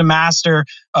coats. He's a master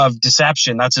of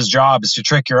deception. That's his job, is to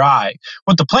trick your eye.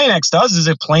 What the Planex does is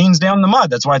it planes down the mud.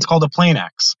 That's why it's called a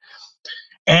Planex.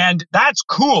 And that's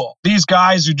cool. These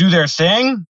guys who do their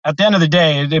thing, at the end of the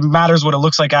day, it matters what it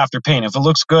looks like after paint. If it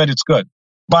looks good, it's good.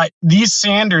 But these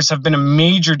sanders have been a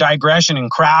major digression in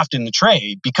craft in the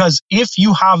trade, because if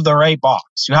you have the right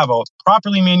box, you have a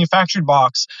properly manufactured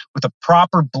box with a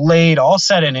proper blade all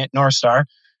set in it, North Star,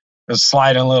 just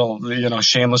slide a little,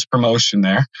 shameless promotion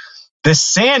there. The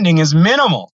sanding is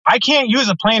minimal. I can't use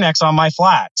a Planex on my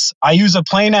flats. I use a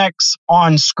Planex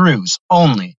on screws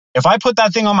only. If I put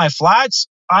that thing on my flats,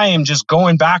 I am just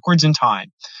going backwards in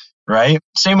time, right?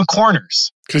 Same with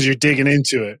corners. Because you're digging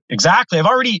into it. Exactly. I've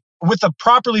already, with a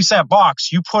properly set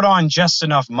box, you put on just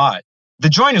enough mud. The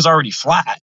joint is already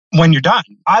flat when you're done.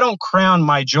 I don't crown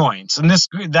my joints. And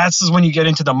that's when you get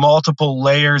into the multiple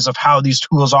layers of how these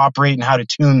tools operate and how to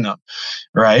tune them,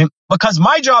 right? Because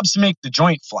my job's to make the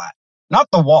joint flat, not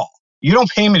the wall. You don't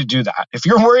pay me to do that. If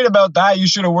you're worried about that, you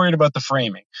should have worried about the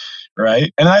framing,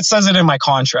 right? And that says it in my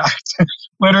contract.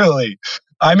 Literally,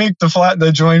 I make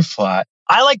the joint flat.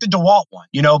 I like the DeWalt one,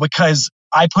 because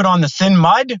I put on the thin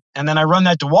mud and then I run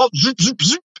that DeWalt, zoop, zoop,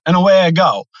 zoop, and away I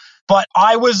go. But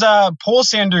I was a pole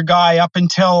sander guy up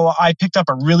until I picked up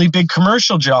a really big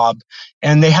commercial job,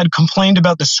 and they had complained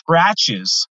about the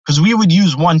scratches because we would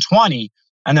use 120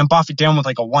 and then buff it down with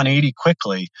like a 180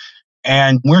 quickly.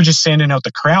 And we're just sanding out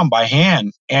the crown by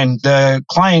hand. And the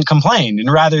client complained.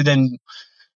 And rather than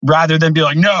be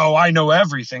like, no, I know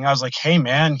everything, I was like, hey,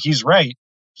 man, he's right.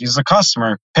 He's the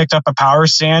customer. Picked up a power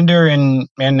sander and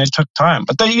it took time.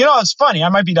 But it's funny. I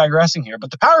might be digressing here, but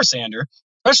the power sander,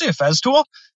 especially a Fez tool,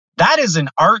 that is an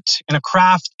art and a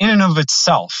craft in and of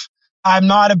itself. I'm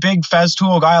not a big Fez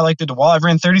tool guy. I like the DeWalt. I've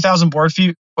ran 30,000 board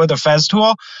feet with a Fez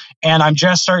tool, and I'm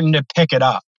just starting to pick it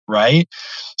up, right?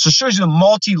 So it shows you the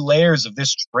multi-layers of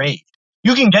this trade.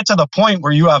 You can get to the point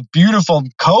where you have beautiful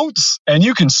coats and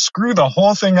you can screw the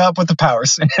whole thing up with the power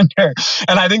sander.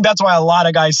 And I think that's why a lot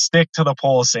of guys stick to the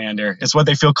pole sander. It's what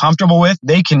they feel comfortable with.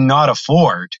 They cannot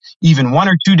afford even 1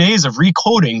 or 2 days of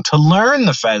recoding to learn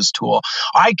the Fez tool.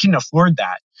 I can afford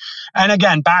that. And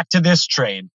again, back to this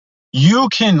trade, you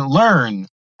can learn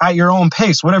at your own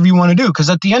pace, whatever you want to do. Because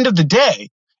at the end of the day,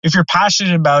 if you're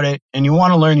passionate about it and you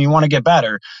want to learn, you want to get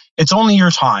better, it's only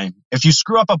your time. If you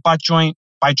screw up a butt joint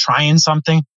by trying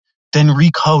something, then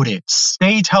recode it.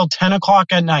 Stay till 10 o'clock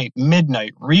at night,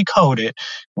 midnight, recode it,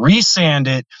 resand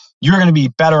it. You're going to be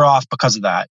better off because of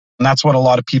that. And that's what a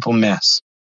lot of people miss.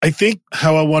 I think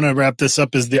how I want to wrap this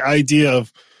up is the idea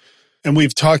of, and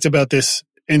we've talked about this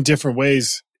in different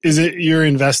ways, is it you're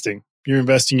investing. You're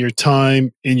investing your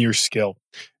time in your skill.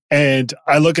 And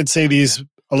I look at, say, these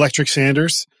electric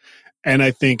sanders, and I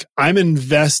think I'm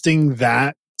investing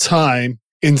that time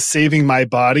in saving my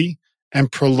body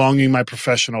and prolonging my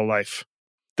professional life.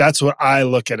 That's what I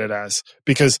look at it as.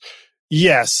 Because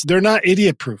yes, they're not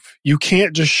idiot proof. You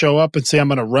can't just show up and say, I'm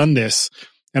going to run this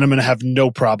and I'm going to have no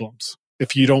problems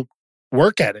if you don't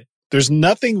work at it. There's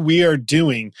nothing we are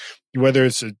doing, whether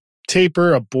it's a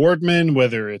taper, a boardman,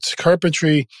 whether it's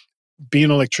carpentry, being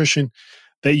an electrician,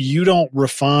 that you don't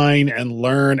refine and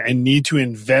learn and need to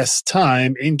invest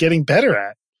time in getting better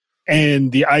at.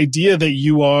 And the idea that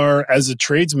you are, as a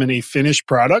tradesman, a finished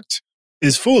product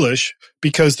is foolish,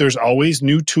 because there's always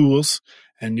new tools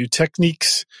and new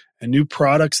techniques and new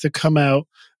products that come out,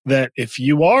 that if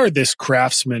you are this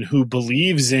craftsman who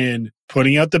believes in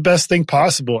putting out the best thing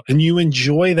possible and you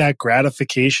enjoy that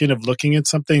gratification of looking at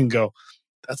something and go,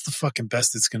 that's the fucking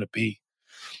best it's going to be.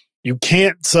 You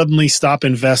can't suddenly stop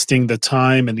investing the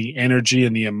time and the energy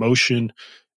and the emotion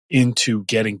into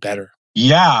getting better.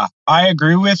 Yeah, I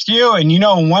agree with you. And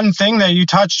one thing that you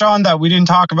touched on that we didn't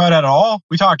talk about at all,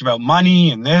 we talked about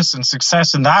money and this and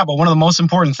success and that, but one of the most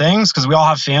important things, because we all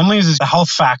have families, is the health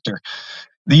factor.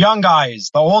 The young guys,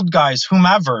 the old guys,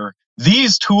 whomever,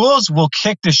 these tools will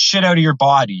kick the shit out of your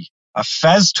body. A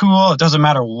Fez tool, it doesn't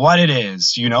matter what it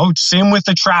is, same with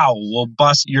the trowel, will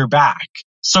bust your back.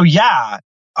 So yeah,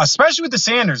 especially with the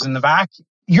sanders and the vacuum,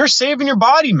 you're saving your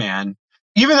body, man.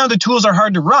 Even though the tools are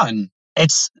hard to run,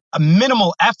 it's a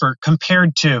minimal effort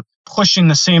compared to pushing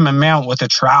the same amount with a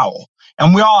trowel.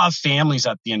 And we all have families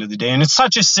at the end of the day. And it's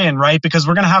such a sin, right? Because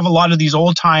we're going to have a lot of these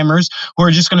old timers who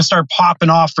are just going to start popping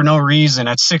off for no reason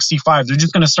at 65. They're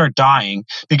just going to start dying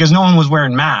because no one was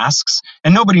wearing masks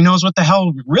and nobody knows what the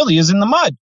hell really is in the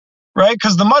mud, right?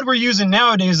 Because the mud we're using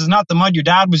nowadays is not the mud your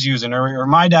dad was using or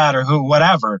my dad or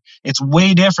whatever. It's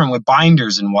way different with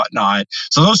binders and whatnot.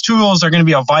 So those tools are going to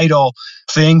be a vital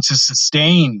thing to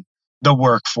sustain the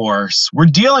workforce. We're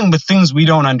dealing with things we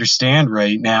don't understand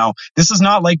right now. This is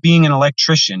not like being an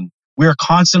electrician. We are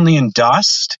constantly in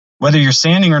dust. Whether you're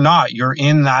sanding or not, you're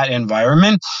in that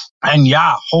environment. And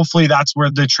yeah, hopefully that's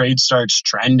where the trade starts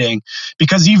trending,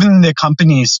 because even the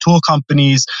companies, tool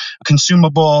companies,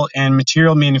 consumable and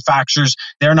material manufacturers,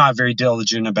 they're not very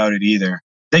diligent about it either.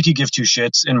 They could give two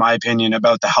shits, in my opinion,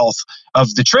 about the health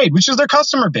of the trade, which is their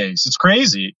customer base. It's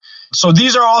crazy. So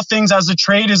these are all things as the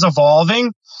trade is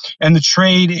evolving and the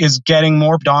trade is getting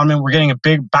more dominant. We're getting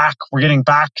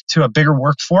back to a bigger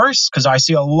workforce, because I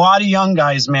see a lot of young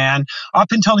guys, man, up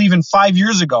until even 5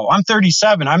 years ago. I'm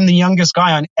 37. I'm the youngest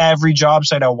guy on every job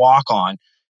site I walk on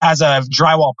as a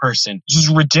drywall person. This is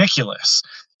ridiculous.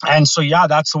 And so, yeah,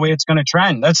 that's the way it's going to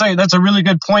trend. That's a really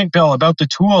good point, Bill, about the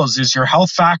tools is your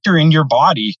health factor in your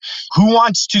body. Who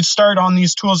wants to start on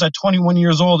these tools at 21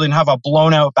 years old and have a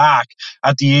blown out back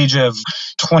at the age of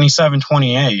 27,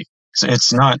 28?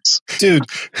 It's nuts. Dude,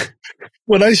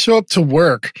 when I show up to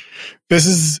work, this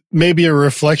is maybe a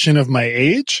reflection of my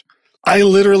age. I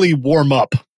literally warm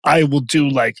up. I will do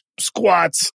like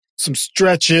squats, some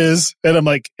stretches, and I'm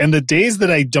like, and the days that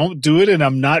I don't do it and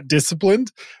I'm not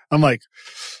disciplined, I'm like,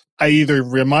 I either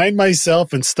remind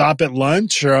myself and stop at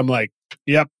lunch, or I'm like,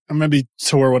 yep, I'm going to be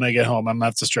sore when I get home. I'm going to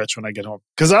have to stretch when I get home.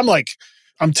 Because I'm like,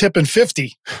 I'm tipping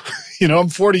 50. I'm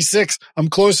 46. I'm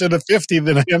closer to 50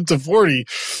 than I am to 40.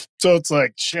 So it's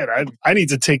like, shit, I need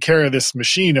to take care of this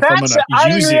machine if I'm going to use it. I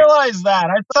didn't realize that.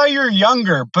 I thought you were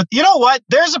younger. But you know what?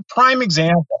 There's a prime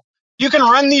example. You can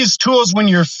run these tools when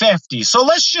you're 50. So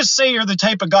let's just say you're the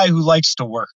type of guy who likes to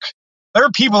work. There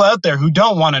are people out there who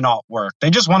don't want to not work. They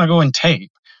just want to go and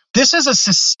tape. This is a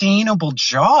sustainable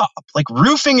job. Like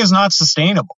roofing is not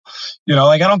sustainable.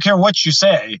 I don't care what you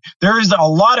say. There is a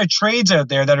lot of trades out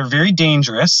there that are very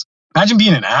dangerous. Imagine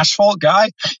being an asphalt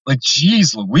guy. Like,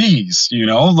 geez Louise,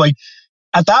 like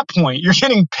at that point, you're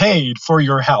getting paid for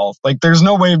your health. Like there's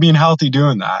no way of being healthy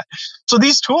doing that. So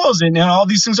these tools and all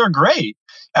these things are great.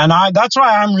 And that's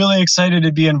why I'm really excited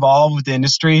to be involved with the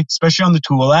industry, especially on the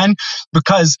tool end,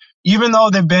 because even though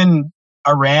they've been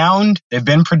around, they've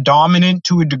been predominant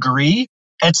to a degree,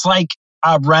 it's like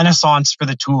a renaissance for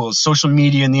the tools. Social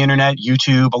media and the internet,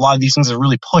 YouTube, a lot of these things have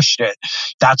really pushed it.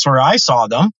 That's where I saw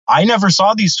them. I never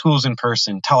saw these tools in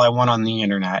person till I went on the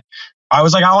internet. I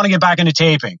was like, I want to get back into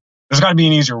taping. There's got to be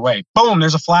an easier way. Boom,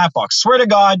 there's a flat box. Swear to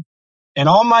God, in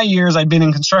all my years, I've been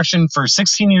in construction for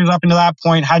 16 years up until that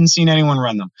point, hadn't seen anyone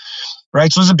run them.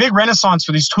 Right. So there's a big renaissance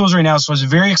for these tools right now. So it's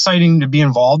very exciting to be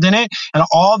involved in it. And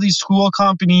all these tool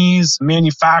companies,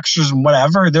 manufacturers, and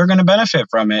whatever, they're going to benefit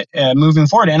from it moving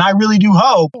forward. And I really do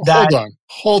hope that.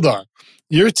 Hold on.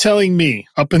 You're telling me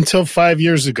up until 5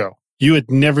 years ago, you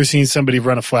had never seen somebody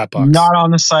run a flat box? Not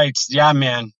on the sites. Yeah,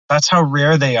 man. That's how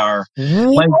rare they are.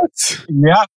 What?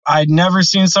 Yeah. I'd never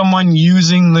seen someone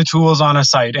using the tools on a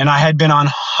site. And I had been on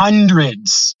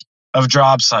hundreds of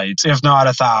job sites, if not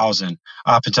 1,000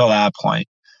 up until that point.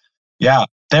 Yeah,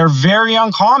 they're very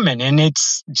uncommon. And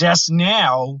it's just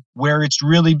now where it's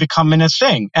really becoming a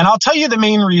thing. And I'll tell you the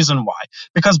main reason why.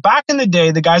 Because back in the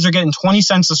day, the guys are getting 20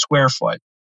 cents a square foot,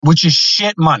 which is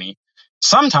shit money.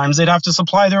 Sometimes they'd have to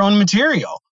supply their own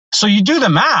material. So you do the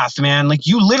math, man. Like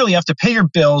you literally have to pay your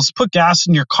bills, put gas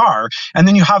in your car, and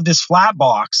then you have this flat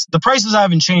box. The prices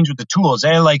haven't changed with the tools.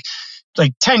 Like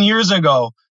 10 years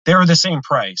ago, they were the same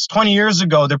price. 20 years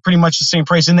ago, they're pretty much the same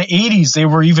price. In the 80s, they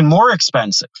were even more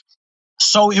expensive.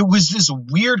 So it was this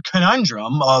weird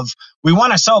conundrum of we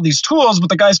want to sell these tools, but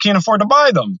the guys can't afford to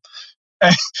buy them.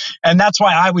 And that's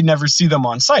why I would never see them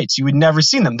on sites. You would never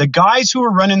see them. The guys who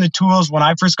were running the tools when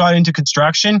I first got into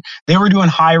construction, they were doing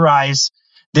high rise.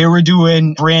 They were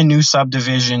doing brand new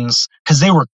subdivisions because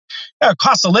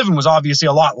cost of living was obviously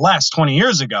a lot less 20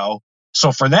 years ago.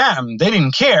 So for them, they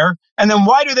didn't care. And then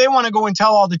why do they want to go and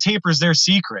tell all the tapers their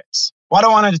secrets? Why do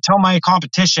I want to tell my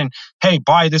competition, hey,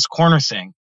 buy this corner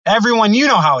thing? Everyone, you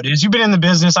know how it is. You've been in the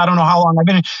business. I don't know how long I've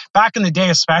been in. Back in the day,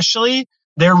 especially,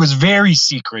 there was very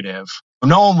secretive.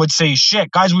 No one would say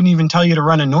shit. Guys wouldn't even tell you to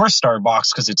run a North Star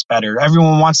box because it's better.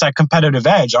 Everyone wants that competitive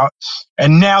edge.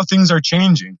 And now things are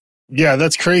changing. Yeah,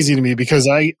 that's crazy to me because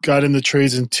I got in the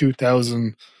trades in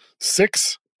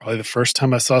 2006. Probably the first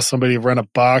time I saw somebody run a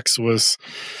box was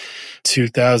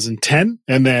 2010.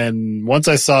 And then once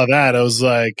I saw that, I was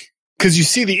like, because you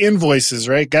see the invoices,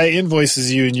 right? Guy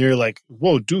invoices you and you're like,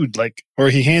 whoa, dude, or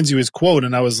he hands you his quote.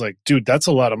 And I was like, dude, that's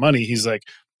a lot of money. He's like,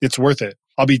 it's worth it.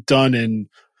 I'll be done in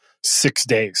 6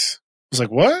 days. I was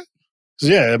like, what? So,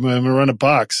 yeah, I'm going to run a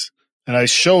box. And I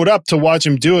showed up to watch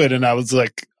him do it. And I was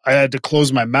like, I had to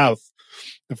close my mouth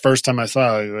the first time I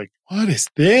saw it. Like, what is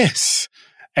this?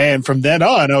 And from then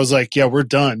on, I was like, yeah, we're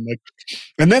done.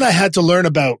 And then I had to learn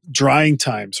about drying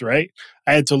times, right?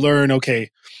 I had to learn, okay,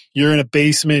 you're in a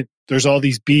basement. There's all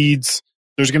these beads.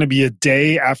 There's going to be a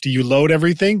day after you load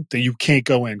everything that you can't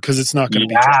go in because it's not going to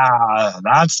be dry. Yeah,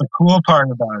 that's the cool part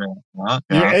about it.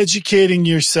 Yeah. You're educating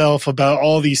yourself about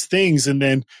all these things, and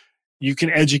then you can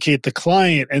educate the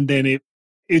client. And then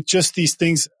it just these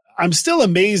things. I'm still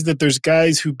amazed that there's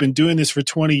guys who've been doing this for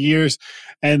 20 years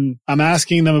and I'm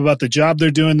asking them about the job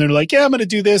they're doing. They're like, yeah, I'm going to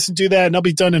do this and do that and I'll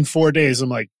be done in 4 days. I'm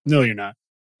like, no, you're not.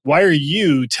 Why are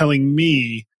you telling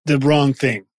me the wrong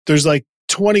thing? There's like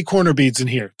 20 corner beads in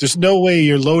here. There's no way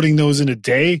you're loading those in a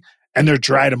day and they're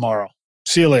dry tomorrow.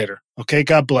 See you later. Okay.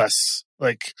 God bless.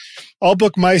 Like I'll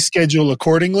book my schedule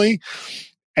accordingly.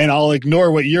 and I'll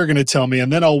ignore what you're going to tell me.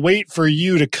 And then I'll wait for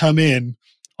you to come in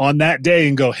on that day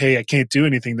and go, hey, I can't do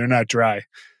anything. They're not dry.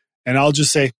 And I'll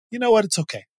just say, you know what? It's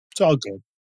okay. It's all good.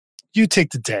 You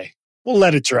take the day. We'll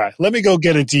let it dry. Let me go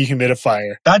get a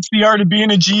dehumidifier. That's the art of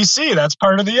being a GC. That's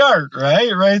part of the art,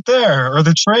 right? Right there. Or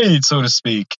the trade, so to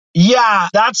speak. Yeah,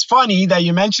 that's funny that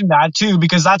you mentioned that too,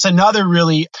 because that's another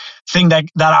really thing that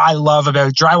I love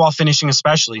about drywall finishing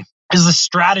especially, is the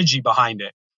strategy behind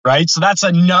it, right? So that's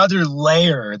another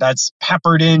layer that's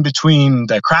peppered in between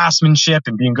the craftsmanship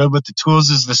and being good with the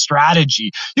tools is the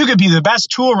strategy. You could be the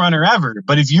best tool runner ever,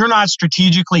 but if you're not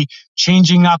strategically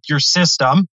changing up your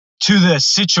system to the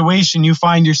situation you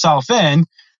find yourself in,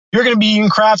 you're going to be eating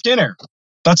craft dinner.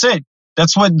 That's it.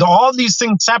 That's what all these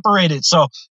things separate it. So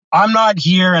I'm not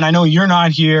here, and I know you're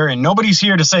not here, and nobody's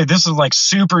here to say this is like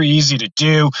super easy to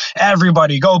do.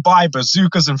 Everybody go buy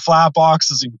bazookas and flat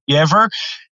boxes and giver.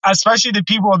 Especially the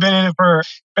people who have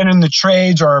been in the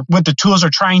trades or what the tools are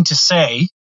trying to say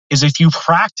is if you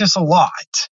practice a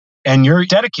lot and you're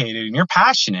dedicated and you're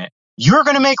passionate, you're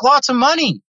going to make lots of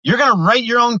money. You're going to write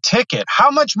your own ticket. How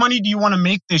much money do you want to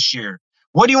make this year?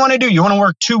 What do you want to do? You want to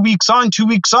work 2 weeks on, 2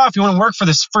 weeks off? You want to work for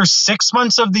this first 6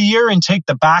 months of the year and take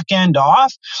the back end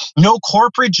off? No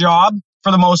corporate job,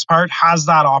 for the most part, has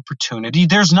that opportunity.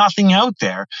 There's nothing out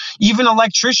there. Even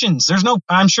electricians,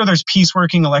 I'm sure there's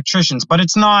pieceworking electricians, but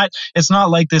it's not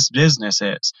like this business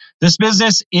is. This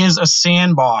business is a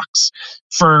sandbox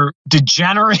for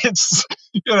degenerates,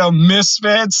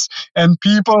 misfits, and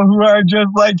people who are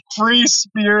just like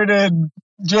free-spirited,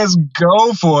 just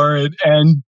go for it.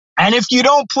 And if you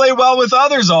don't play well with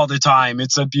others all the time,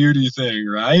 it's a beauty thing,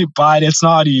 right? But it's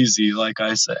not easy, like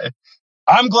I say.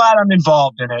 I'm glad I'm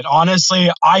involved in it. Honestly,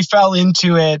 I fell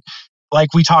into it,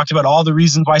 like we talked about, all the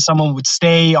reasons why someone would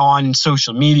stay on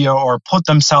social media or put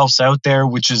themselves out there,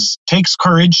 which takes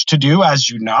courage to do, as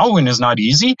you know, and is not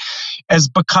easy, is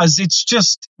because it's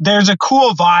just, there's a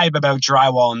cool vibe about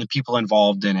drywall and the people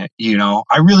involved in it.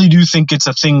 I really do think it's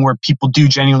a thing where people do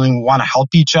genuinely want to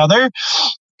help each other.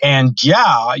 And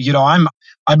yeah,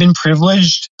 I've been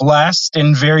privileged, blessed,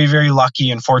 and very, very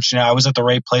lucky and fortunate. I was at the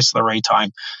right place at the right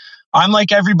time. I'm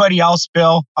like everybody else,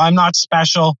 Bill. I'm not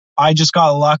special. I just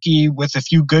got lucky with a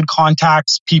few good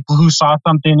contacts, people who saw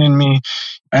something in me,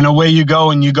 and away you go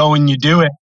and you do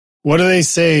it. What do they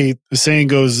say? The saying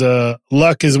goes,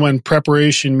 luck is when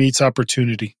preparation meets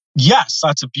opportunity. Yes,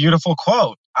 that's a beautiful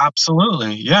quote.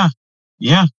 Absolutely. Yeah.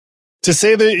 Yeah. To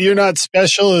say that you're not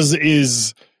special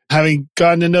is having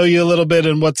gotten to know you a little bit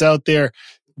and what's out there.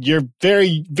 You're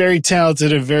very, very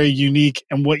talented and very unique.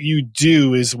 And what you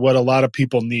do is what a lot of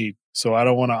people need. So I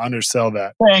don't want to undersell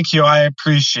that. Thank you. I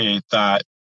appreciate that.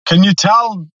 Can you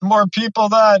tell more people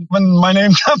that when my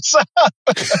name comes up?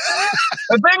 The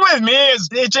thing with me is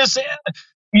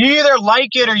you either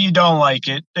like it or you don't like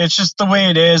it. It's just the way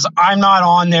it is. I'm not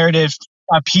on there to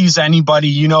appease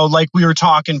anybody. Like we were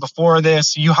talking before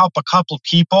this, you help a couple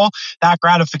people, that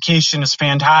gratification is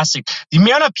fantastic. The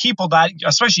amount of people that,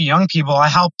 especially young people, I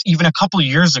helped even a couple of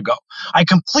years ago, I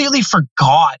completely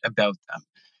forgot about them.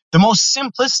 The most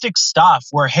simplistic stuff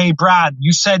where, hey, Brad,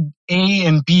 you said A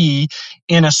and B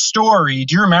in a story.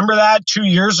 Do you remember that 2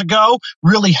 years ago?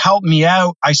 Really helped me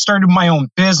out. I started my own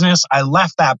business. I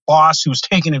left that boss who was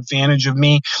taking advantage of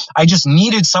me. I just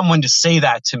needed someone to say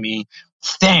that to me.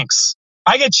 Thanks.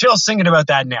 I get chills thinking about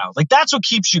that now. Like, that's what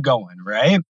keeps you going,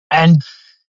 right? And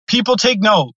people take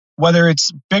note, whether it's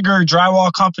bigger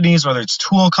drywall companies, whether it's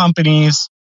tool companies,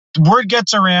 the word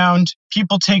gets around,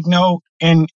 people take note,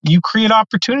 and you create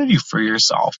opportunity for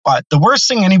yourself. But the worst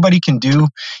thing anybody can do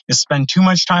is spend too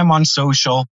much time on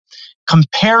social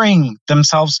comparing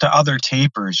themselves to other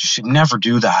tapers. You should never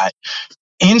do that.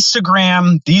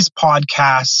 Instagram, these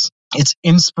podcasts, it's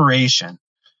inspiration.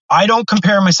 I don't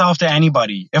compare myself to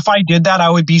anybody. If I did that, I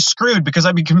would be screwed because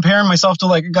I'd be comparing myself to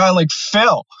like a guy like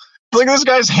Phil. Look at this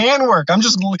guy's handwork. I'm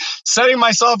just setting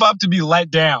myself up to be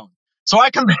let down. So I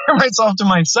compare myself to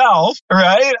myself,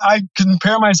 right? I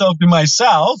compare myself to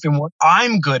myself and what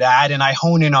I'm good at, and I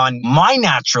hone in on my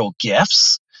natural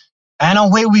gifts, and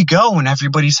away we go, and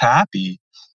everybody's happy.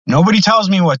 Nobody tells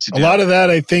me what to do. A lot of that,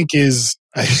 I think, is...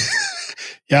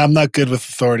 Yeah, I'm not good with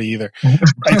authority either.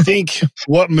 I think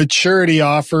what maturity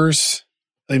offers,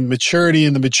 and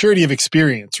the maturity of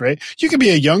experience, right? You can be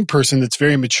a young person that's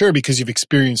very mature because you've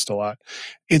experienced a lot.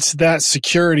 It's that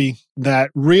security,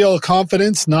 that real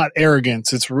confidence, not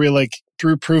arrogance. It's real, like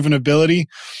through proven ability,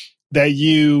 that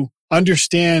you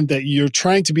understand that you're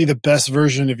trying to be the best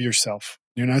version of yourself.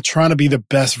 You're not trying to be the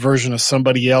best version of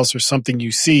somebody else or something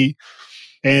you see.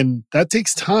 And that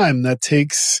takes time. That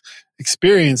takes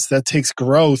experience, that takes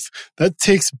growth, that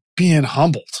takes being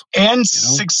humbled and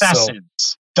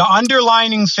successes. the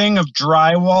underlining thing of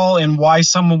drywall and why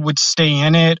someone would stay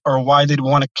in it or why they'd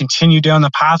want to continue down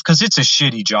the path, because it's a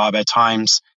shitty job at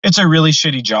times. It's a really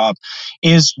shitty job,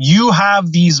 is you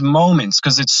have these moments,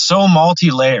 because it's so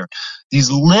multi-layered, these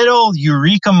little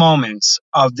eureka moments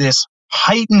of this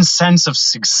heightened sense of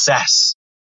success.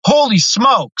 Holy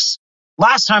smokes.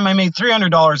 Last time I made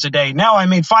 $300 a day. Now I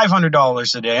made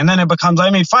 $500 a day. And then it becomes, I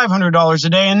made $500 a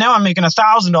day. And now I'm making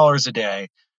 $1,000 a day.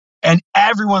 And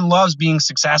everyone loves being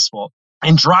successful.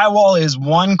 And drywall is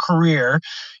one career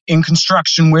in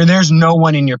construction where there's no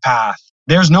one in your path.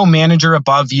 There's no manager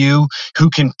above you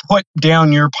who can put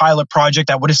down your pilot project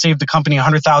that would have saved the company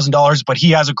 $100,000, but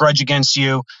he has a grudge against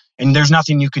you and there's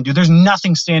nothing you can do. There's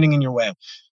nothing standing in your way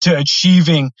to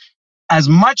achieving as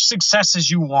much success as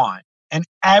you want. And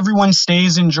everyone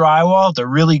stays in drywall. The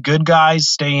really good guys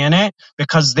stay in it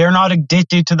because they're not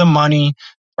addicted to the money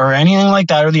or anything like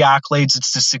that, or the accolades.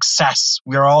 It's the success.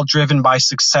 We're all driven by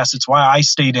success. It's why I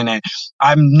stayed in it.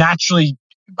 I've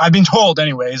been told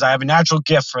anyways, I have a natural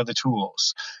gift for the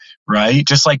tools, right?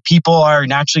 Just like people are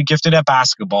naturally gifted at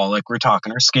basketball, like we're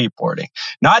talking, or skateboarding.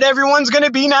 Not everyone's going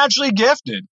to be naturally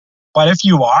gifted, but if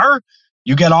you are,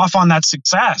 you get off on that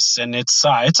success. And it's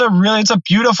a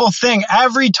beautiful thing.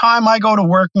 Every time I go to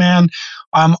work, man,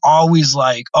 I'm always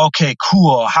like, okay,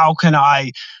 cool. How can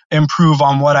I improve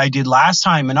on what I did last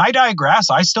time? And I digress.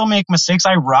 I still make mistakes.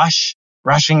 I rush.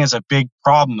 Rushing is a big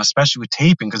problem, especially with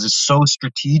taping, because it's so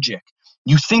strategic.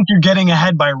 You think you're getting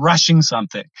ahead by rushing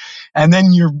something, and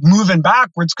then you're moving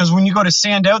backwards, because when you go to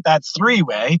sand out that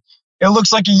three-way, it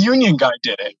looks like a union guy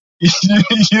did it.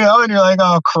 And you're like,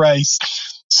 oh, Christ.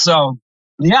 So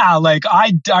yeah, like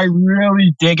I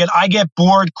really dig it. I get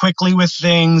bored quickly with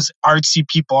things. Artsy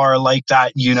people are like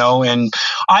that, and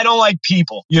I don't like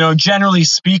people, generally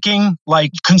speaking,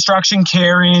 like construction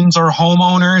Karens or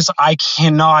homeowners. I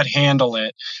cannot handle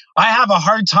it. I have a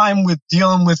hard time with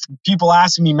dealing with people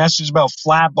asking me messages about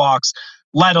Flatbox,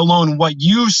 let alone what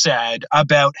you said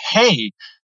about, hey,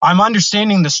 I'm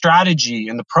understanding the strategy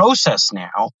and the process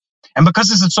now. And because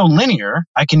this is so linear,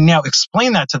 I can now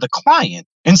explain that to the client.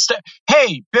 Instead,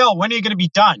 hey, Bill, when are you going to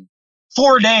be done?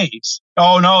 4 days.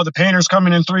 Oh, no, the painter's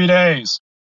coming in 3 days.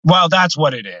 Well, that's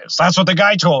what it is. That's what the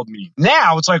guy told me.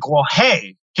 Now it's like, well,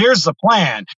 hey, here's the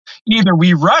plan. Either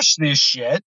we rush this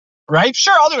shit, right?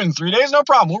 Sure, I'll do it in 3 days. No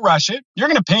problem. We'll rush it. You're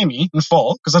going to pay me in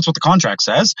full because that's what the contract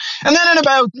says. And then in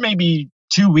about maybe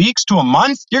 2 weeks to a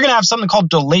month, you're going to have something called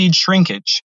delayed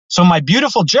shrinkage. So my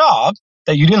beautiful job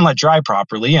that you didn't let dry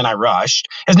properly and I rushed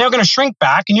is now going to shrink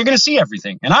back and you're going to see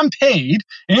everything. And I'm paid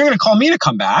and you're going to call me to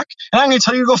come back and I'm going to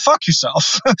tell you to go fuck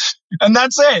yourself. And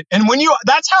that's it. And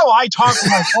that's how I talk to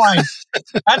my clients.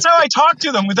 That's how I talk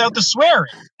to them without the swearing.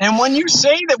 And when you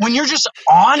say that, when you're just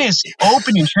honest,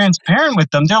 open and transparent with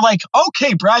them, they're like,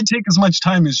 okay, Brad, take as much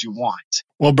time as you want.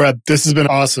 Well, Brad, this has been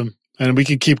awesome. And we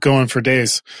can keep going for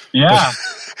days. Yeah.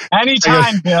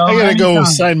 Anytime, Bill. I gotta go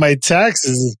sign my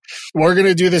taxes. We're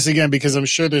gonna do this again because I'm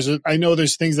sure I know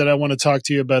there's things that I want to talk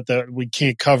to you about that we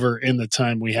can't cover in the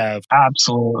time we have.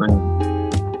 Absolutely.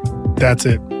 That's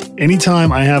it.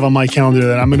 Anytime I have on my calendar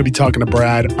that I'm going to be talking to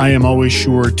Brad, I am always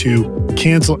sure to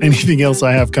cancel anything else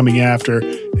I have coming after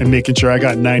and making sure I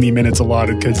got 90 minutes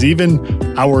allotted, because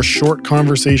even our short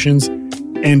conversations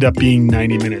end up being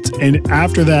 90 minutes. And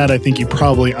after that, I think you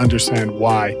probably understand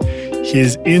why.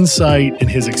 His insight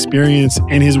and his experience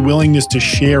and his willingness to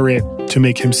share it to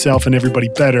make himself and everybody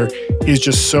better is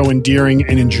just so endearing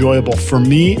and enjoyable for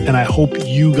me. And I hope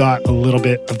you got a little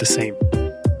bit of the same.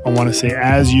 I want to say,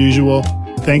 as usual,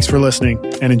 thanks for listening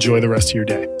and enjoy the rest of your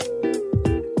day.